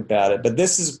think about it. But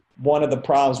this is one of the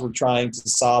problems we're trying to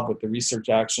solve with the Research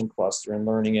Action Cluster and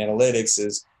Learning Analytics,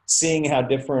 is seeing how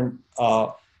different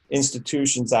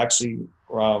institutions actually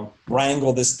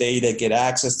wrangle this data, get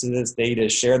access to this data,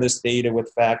 share this data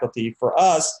with faculty. For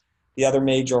us, the other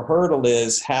major hurdle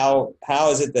is how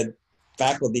is it that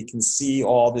faculty can see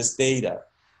all this data?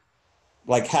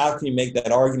 Like, how can you make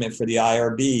that argument for the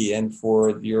IRB and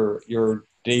for your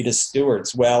data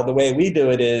stewards? Well, the way we do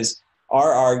it is,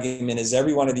 our argument is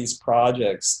every one of these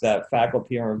projects that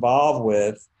faculty are involved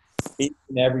with, each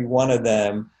and every one of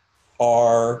them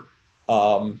are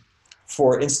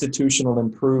for institutional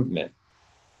improvement.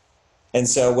 And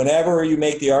so whenever you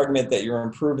make the argument that you're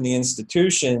improving the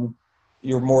institution,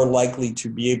 you're more likely to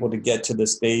be able to get to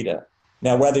this data.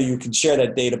 Now, whether you can share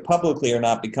that data publicly or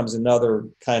not becomes another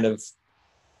kind of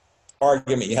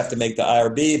argument you have to make to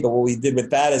IRB. But what we did with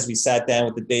that is we sat down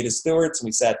with the data stewards and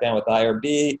we sat down with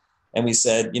IRB and we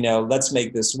said, let's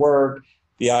make this work.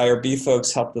 The IRB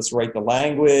folks helped us write the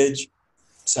language.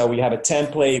 So we have a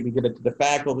template, we give it to the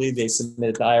faculty, they submit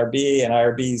it to IRB, and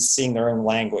IRB is seeing their own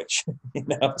language.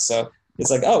 So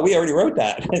it's like, oh, we already wrote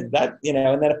that. And then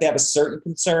if they have a certain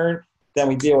concern, then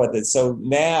we deal with it. So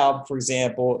now, for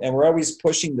example, and we're always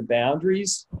pushing the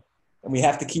boundaries, and we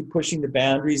have to keep pushing the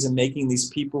boundaries and making these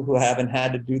people who haven't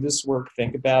had to do this work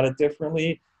think about it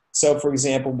differently. So, for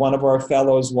example, one of our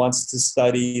fellows wants to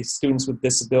study students with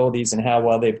disabilities and how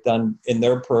well they've done in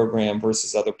their program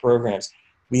versus other programs.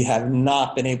 We have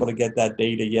not been able to get that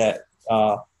data yet.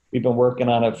 We've been working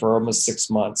on it for almost 6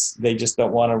 months. They just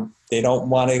don't want to. They don't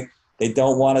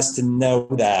want us to know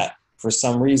that for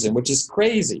some reason, which is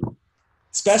crazy.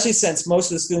 Especially since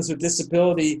most of the students with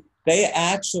disability, they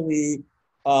actually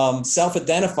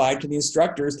self-identified to the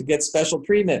instructors to get special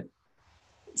treatment.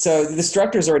 So the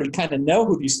instructors already kind of know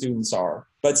who these students are.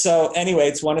 But so anyway,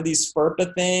 it's one of these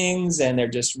FERPA things, and they're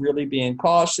just really being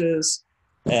cautious.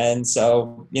 And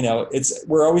so,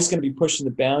 we're always going to be pushing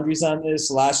the boundaries on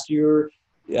this. Last year,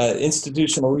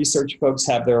 institutional research folks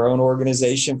have their own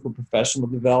organization for professional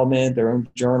development, their own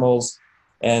journals.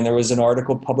 And there was an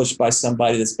article published by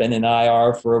somebody that's been in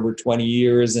IR for over 20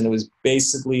 years. And it was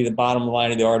basically, the bottom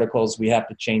line of the article is, we have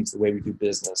to change the way we do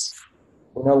business.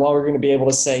 We're no longer going to be able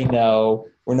to say no.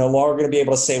 We're no longer going to be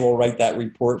able to say, we'll write that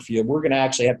report for you. We're going to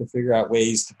actually have to figure out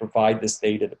ways to provide this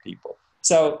data to people.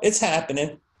 So it's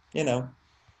happening, George,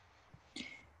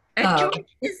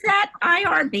 is that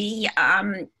IRB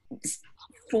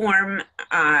form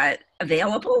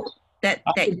available that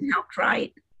you helped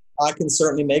write? I can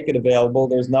certainly make it available.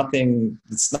 There's nothing,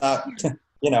 it's not,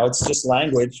 it's just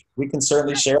language. We can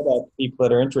certainly share that with people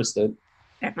that are interested.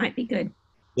 That might be good.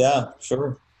 Yeah,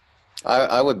 sure.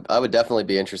 I would definitely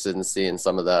be interested in seeing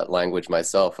some of that language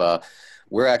myself.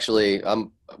 We're actually,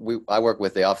 I work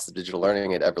with the Office of Digital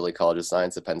Learning at Eberly College of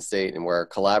Science at Penn State, and we're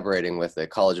collaborating with the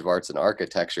College of Arts and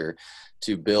Architecture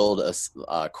to build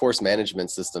a course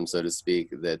management system, so to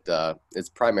speak, that is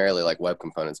primarily like web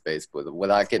components based. But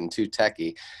without getting too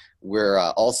techy, we're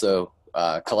also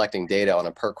collecting data on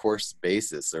a per course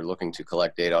basis, or looking to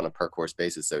collect data on a per course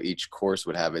basis. So each course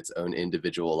would have its own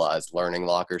individualized learning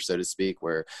locker, so to speak,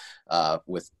 where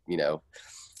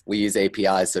we use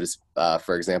APIs. So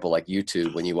for example, like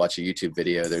YouTube, when you watch a YouTube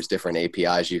video, there's different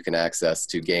APIs you can access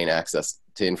to gain access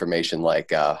to information,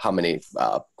 like how many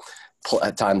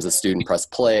times a student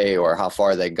pressed play, or how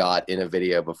far they got in a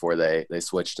video before they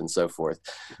switched, and so forth.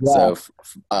 Yeah.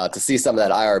 So to see some of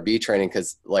that IRB training,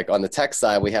 because like on the tech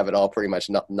side, we have it all pretty much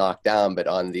knocked down, but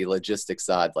on the logistics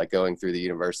side, like going through the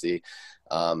university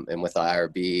and with the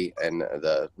IRB and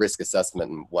the risk assessment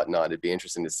and whatnot, it'd be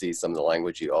interesting to see some of the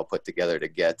language you all put together to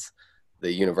get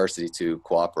the university to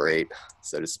cooperate,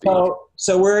 so to speak.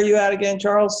 So where are you at again,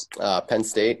 Charles? Penn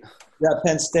State. Yeah,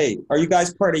 Penn State. Are you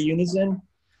guys part of Unison?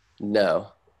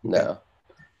 No.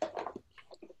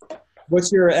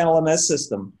 What's your LMS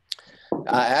system?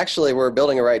 Actually, we're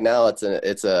building it right now.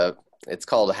 It's a it's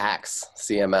called Hacks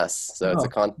CMS. So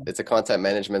it's a content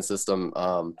management system.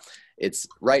 It's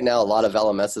right now a lot of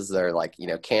LMSs that are like,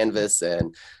 Canvas,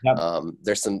 and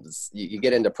there's some, you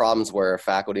get into problems where a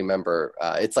faculty member,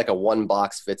 it's like a one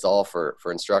box fits all for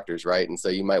instructors, right? And so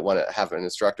you might want to have an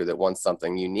instructor that wants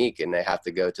something unique, and they have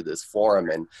to go to this forum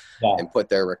and put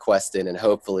their request in, and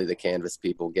hopefully the Canvas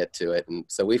people get to it. And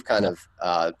so we've kind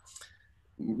of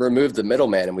removed the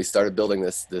middleman, and we started building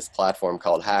this platform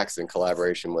called Hacks in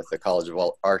collaboration with the College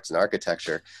of Arts and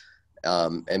Architecture.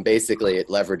 And basically it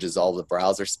leverages all the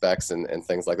browser specs and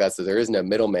things like that. So there is no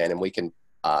middleman, and we can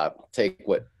take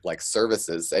what, like,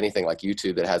 services, anything like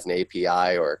YouTube that has an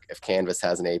API, or if Canvas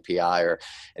has an API or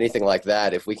anything like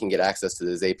that, if we can get access to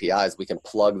those APIs, we can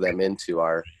plug them into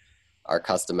our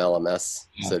custom LMS,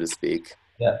 so to speak.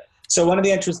 Yeah. So one of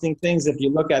the interesting things, if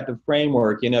you look at the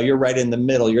framework, you're right in the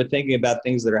middle. You're thinking about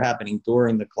things that are happening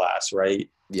during the class, right?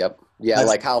 Yep. Yeah,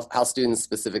 like how students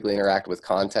specifically interact with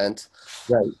content.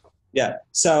 Right. Yeah.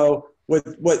 So what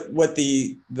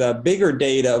the bigger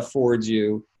data affords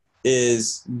you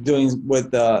is doing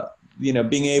with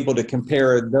being able to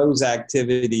compare those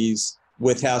activities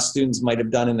with how students might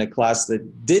have done in a class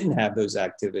that didn't have those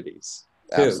activities.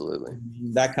 Too. Absolutely.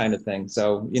 That kind of thing.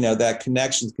 So, that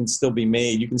connection can still be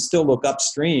made. You can still look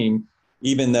upstream,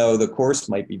 even though the course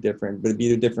might be different, but it'd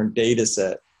be a different data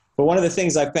set. But one of the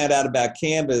things I found out about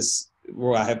Canvas,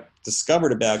 or I have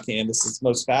discovered about Canvas, it's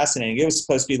most fascinating. It was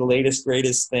supposed to be the latest,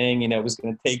 greatest thing. It was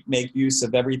going to make use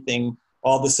of everything,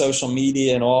 all the social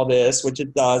media and all this, which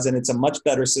it does. And it's a much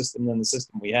better system than the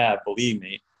system we have, believe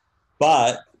me.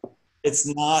 But it's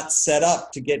not set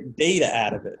up to get data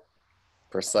out of it.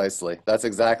 Precisely. That's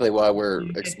exactly why we're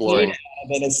exploring.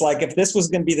 And it's like, if this was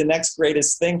going to be the next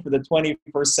greatest thing for the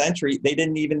 21st century, they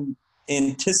didn't even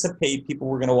anticipate people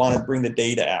were going to want to bring the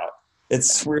data out.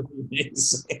 It's really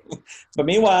amazing. But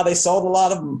meanwhile, they sold a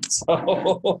lot of them.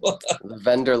 So.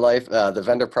 The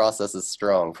vendor process is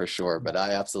strong for sure, but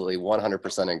I absolutely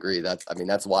 100% agree.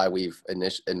 That's why we've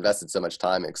invested so much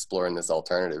time exploring this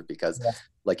alternative, because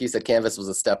like you said, Canvas was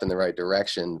a step in the right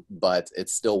direction, but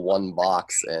it's still one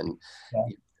box, and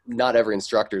not every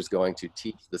instructor is going to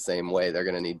teach the same way. They're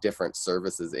going to need different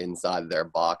services inside their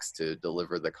box to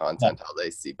deliver the content how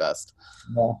they see best.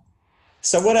 Yeah.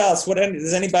 So what else?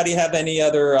 Does anybody have any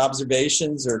other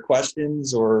observations or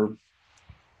questions or?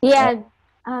 Yeah,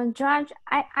 George,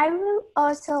 I would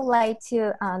also like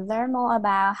to learn more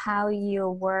about how you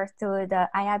work through the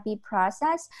IRB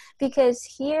process, because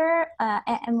here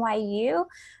at NYU,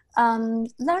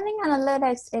 learning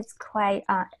analytics is quite,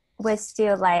 we're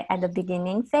still like at the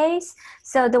beginning phase.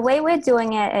 So the way we're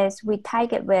doing it is we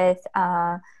tag it with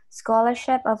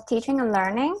scholarship of teaching and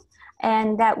learning.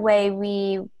 And that way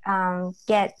we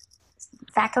get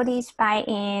faculty's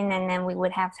buy-in, and then we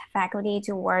would have faculty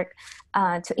to work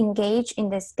to engage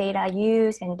in this data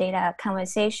use and data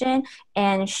conversation,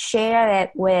 and share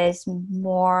it with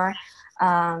more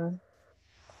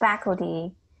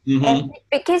faculty. Mm-hmm. And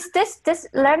because this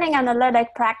learning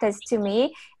analytic practice to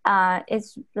me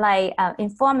is like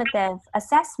informative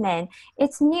assessment.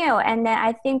 It's new, and then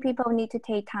I think people need to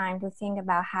take time to think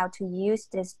about how to use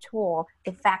this tool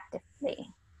effectively.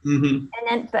 Mm-hmm. And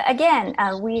then, but again,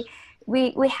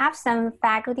 we have some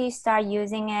faculty start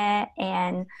using it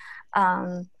and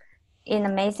in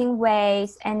amazing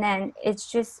ways, and then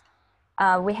it's just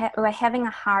we're having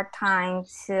a hard time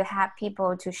to have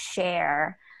people to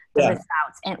share the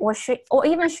results and or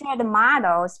even share the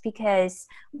models, because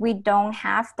we don't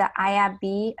have the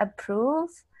IRB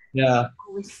approved. Yeah,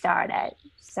 we started.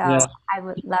 So I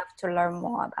would love to learn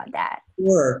more about that.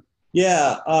 Sure.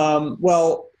 Yeah.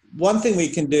 Well, one thing we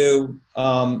can do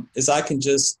is I can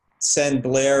just send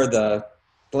Blair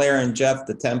and Jeff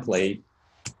the template,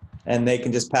 and they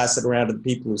can just pass it around to the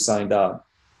people who signed up.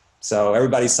 So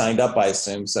everybody signed up, I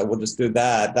assume. So we'll just do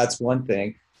that. That's one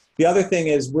thing. The other thing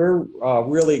is we're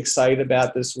really excited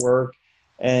about this work,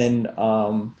 and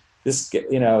this,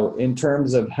 in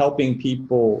terms of helping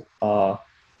people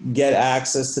get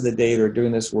access to the data or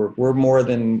doing this work, we're more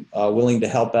than willing to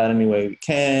help out any way we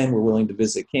can. We're willing to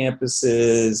visit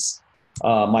campuses.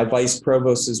 My vice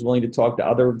provost is willing to talk to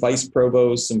other vice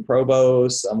provosts and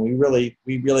provosts. We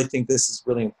really think this is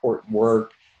really important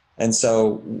work, and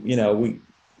so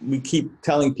we keep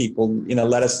telling people,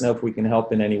 let us know if we can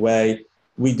help in any way.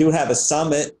 We do have a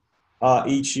summit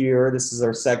each year. This is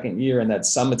our second year, and that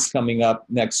summit's coming up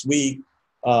next week.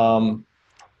 We're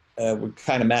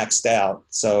kind of maxed out.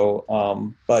 So,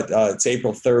 but it's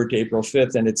April 3rd to April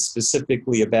 5th, and it's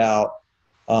specifically about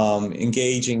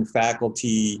engaging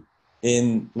faculty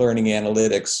in learning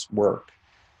analytics work.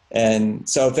 And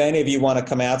so if any of you want to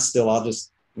come out still, I'll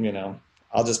just,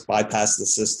 I'll just bypass the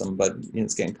system, but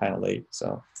it's getting kind of late.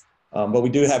 So, but we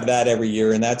do have that every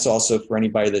year, and that's also for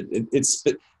anybody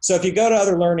that so if you go to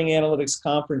other learning analytics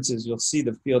conferences, you'll see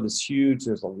the field is huge.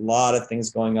 There's a lot of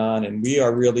things going on, and we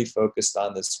are really focused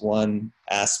on this one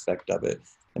aspect of it.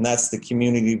 And that's the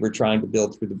community we're trying to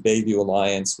build through the Bayview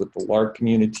Alliance with the LARC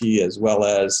community as well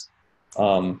as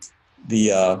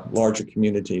the larger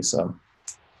community. So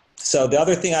the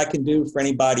other thing I can do for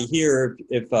anybody here,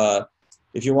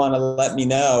 if you want to let me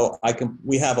know,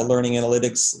 we have a learning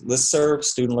analytics listserv,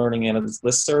 student learning analytics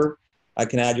listserv. I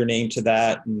can add your name to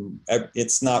that. And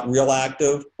it's not real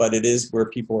active, but it is where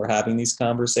people are having these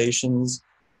conversations.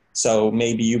 So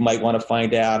maybe you might want to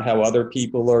find out how other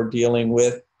people are dealing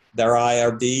with their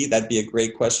IRB. That'd be a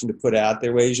great question to put out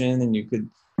there, Wei-Jin, and you could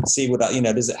see what,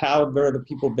 how have other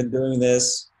people been doing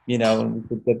this, and we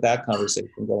could get that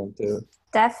conversation going too.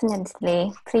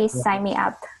 Definitely. Please sign me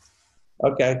up.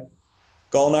 Okay.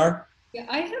 Golnar? Yeah,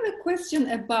 I have a question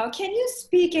can you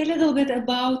speak a little bit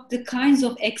about the kinds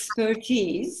of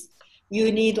expertise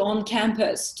you need on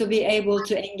campus to be able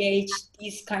to engage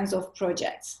these kinds of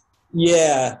projects?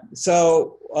 Yeah,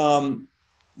 so,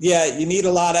 you need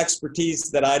a lot of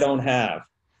expertise that I don't have.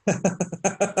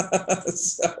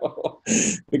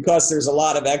 Because there's a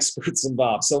lot of experts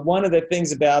involved. So one of the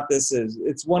things about this is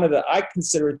I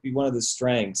consider it to be one of the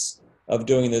strengths of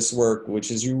doing this work,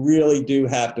 which is you really do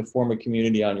have to form a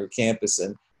community on your campus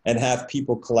and have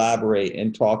people collaborate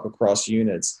and talk across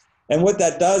units. And what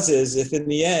that does is if in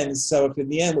the end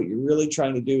what you're really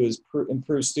trying to do is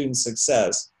improve student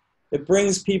success, it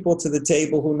brings people to the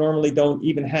table who normally don't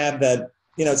even have that,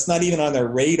 it's not even on their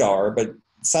radar, but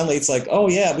suddenly it's like, oh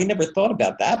yeah, we never thought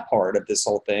about that part of this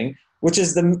whole thing, which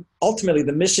is ultimately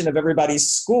the mission of everybody's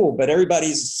school, but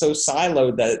everybody's so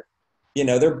siloed that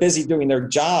they're busy doing their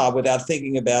job without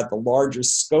thinking about the larger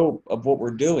scope of what we're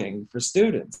doing for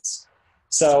students.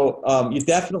 So you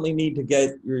definitely need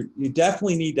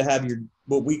to have your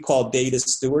what we call data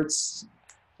stewards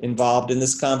involved in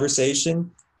this conversation,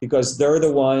 because they're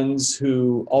the ones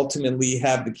who ultimately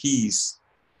have the keys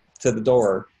to the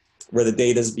door where the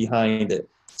data is behind it.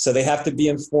 So they have to be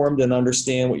informed and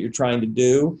understand what you're trying to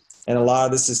do. And a lot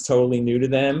of this is totally new to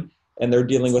them. And they're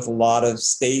dealing with a lot of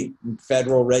state and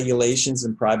federal regulations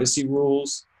and privacy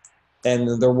rules.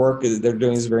 And their work they're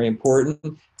doing is very important.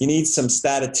 You need some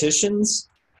statisticians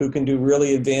who can do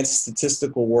really advanced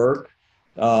statistical work.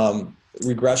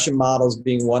 Regression models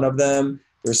being one of them.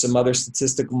 There's some other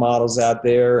statistical models out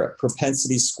there.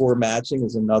 Propensity score matching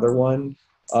is another one.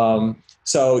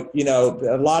 So,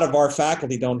 a lot of our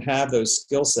faculty don't have those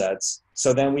skill sets.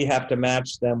 So then we have to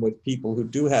match them with people who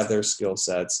do have their skill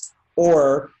sets,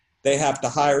 or they have to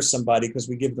hire somebody because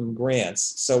we give them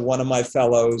grants. So one of my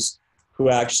fellows who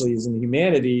actually is in the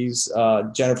humanities,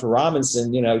 Jennifer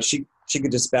Robinson, she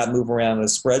could just about move around in a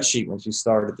spreadsheet when she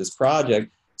started this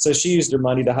project. So she used her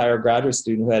money to hire a graduate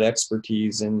student who had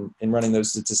expertise in running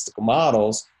those statistical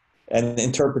models and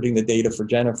interpreting the data for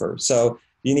Jennifer. So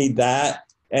you need that.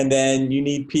 And then you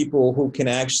need people who can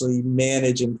actually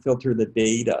manage and filter the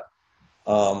data.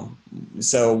 In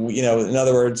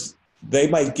other words, they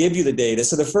might give you the data.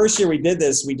 So the first year we did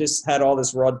this, we just had all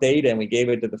this raw data and we gave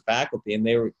it to the faculty, and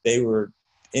they were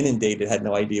inundated, had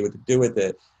no idea what to do with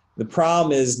it. The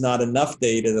problem is not enough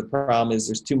data. The problem is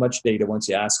there's too much data once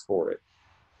you ask for it.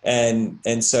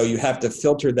 And so you have to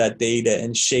filter that data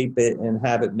and shape it and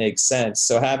have it make sense.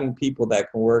 So having people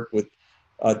that can work with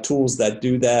tools that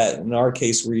do that. In our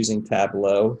case, we're using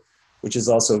Tableau, which is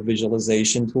also a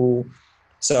visualization tool.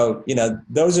 So,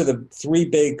 those are the three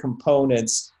big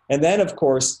components. And then, of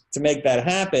course, to make that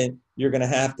happen, you're going to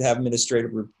have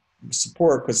administrative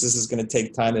support, because this is going to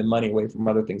take time and money away from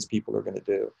other things people are going to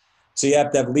do. So you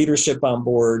have to have leadership on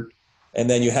board, and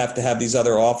then you have to have these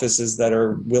other offices that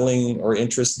are willing or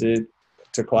interested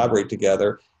to collaborate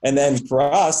together. And then for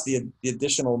us, the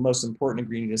additional most important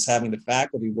ingredient is having the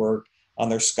faculty work on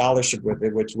their scholarship with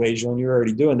it, which Wei-Jin, you're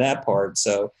already doing that part.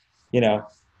 So, and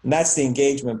that's the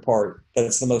engagement part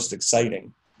that's the most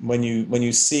exciting. When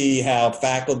you see how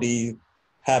faculty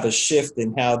have a shift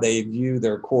in how they view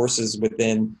their courses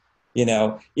within,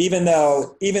 even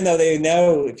though they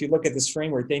know, if you look at this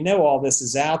framework, they know all this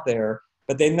is out there,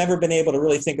 but they've never been able to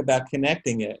really think about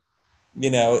connecting it.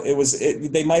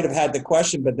 They might have had the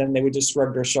question, but then they would just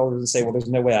shrug their shoulders and say, well, there's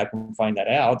no way I can find that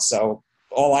out. So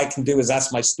all I can do is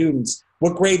ask my students,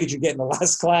 what grade did you get in the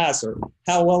last class? Or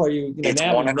how well are you? It's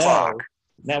now 1 o'clock.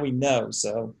 Now we know.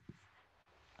 So,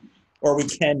 or we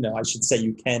can know. I should say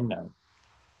you can know.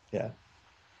 Yeah.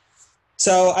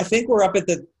 So I think we're up at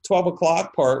the 12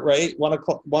 o'clock part, right? 1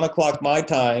 o'clock my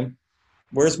time.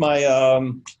 Where's my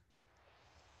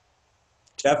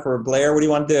Jeff or Blair? What do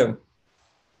you want to do?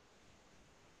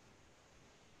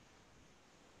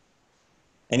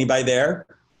 Anybody there?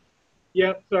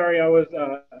 Yep, sorry, I was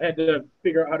had to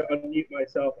figure out how to unmute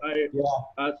myself.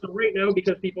 So right now,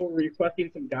 because people were requesting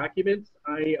some documents,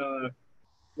 I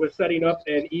was setting up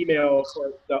an email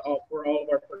for all of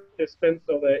our participants,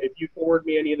 so that if you forward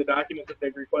me any of the documents that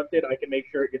they've requested, I can make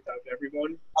sure it gets out to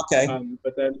everyone. Okay.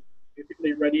 But then,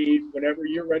 basically, whenever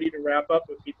you're ready to wrap up,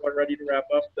 if people are ready to wrap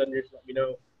up, then just let me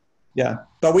know. Yeah,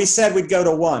 but we said we'd go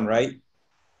to 1, right?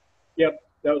 Yep,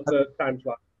 that was the time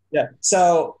slot. Yeah.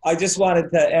 So I just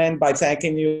wanted to end by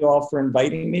thanking you all for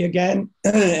inviting me again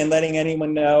and letting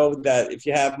anyone know that if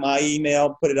you have my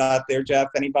email, put it out there, Jeff.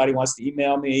 Anybody wants to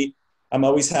email me, I'm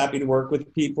always happy to work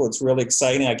with people. It's really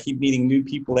exciting. I keep meeting new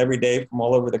people every day from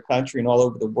all over the country and all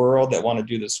over the world that want to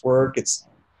do this work. It's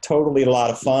totally a lot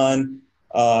of fun.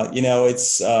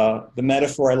 It's the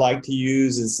metaphor I like to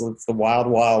use is it's the wild,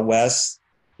 wild west.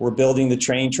 We're building the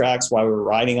train tracks while we're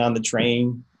riding on the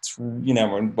train.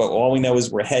 But all we know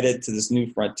is we're headed to this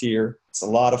new frontier. It's a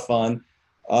lot of fun.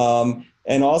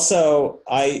 And also,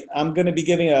 I'm going to be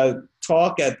giving a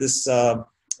talk at this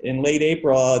in late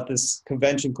April at this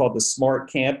convention called the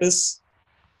Smart Campus.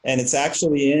 And it's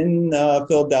actually in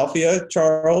Philadelphia,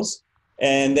 Charles.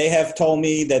 And they have told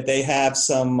me that they have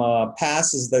some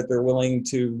passes that they're willing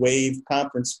to waive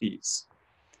conference fees.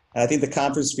 And I think the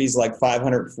conference fee is like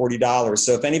 $540.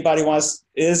 So if anybody wants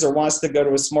to go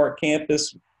to a Smart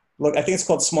Campus, look, I think it's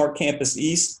called Smart Campus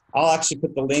East. I'll actually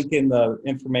put the link in the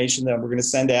information that we're going to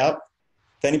send out.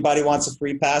 If anybody wants a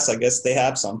free pass, I guess they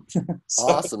have some. So,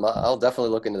 awesome. I'll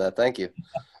definitely look into that. Thank you.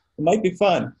 It might be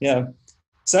fun. Yeah.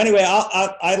 So anyway,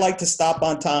 I like to stop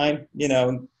on time,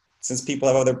 since people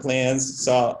have other plans.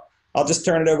 So I'll just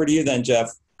turn it over to you then,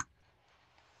 Jeff.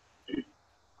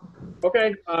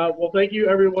 Okay. Well, thank you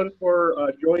everyone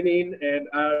for joining, and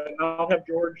I'll have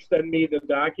George send me the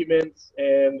documents.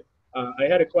 And I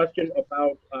had a question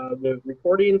about the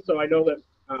recording. So I know that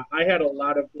I had a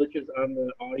lot of glitches on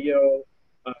the audio,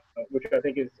 which I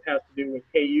think has to do with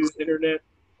KU's internet.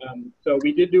 So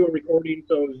we did do a recording.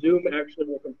 So Zoom actually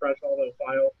will compress all those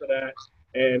files to that,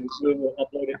 and we will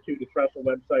upload it to the Trestle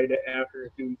website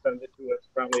after Zoom sends it to us,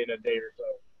 probably in a day or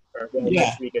so, or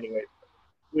next week anyway.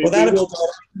 That'll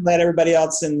let everybody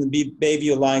else in the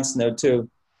Bayview Alliance know too.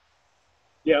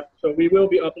 Yeah, so we will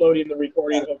be uploading the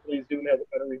recording. Hopefully Zoom has a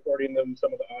better recording than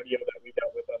some of the audio that we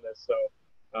dealt with on this. So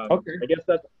okay. I guess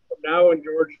that's from now. And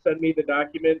George, send me the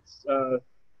documents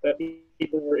that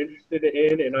people were interested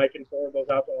in, and I can forward those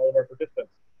out to all of our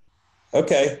participants.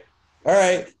 Okay. All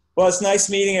right. Well, it's nice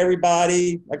meeting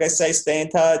everybody. Like I say, stay in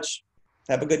touch.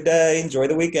 Have a good day. Enjoy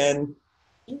the weekend.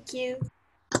 Thank you.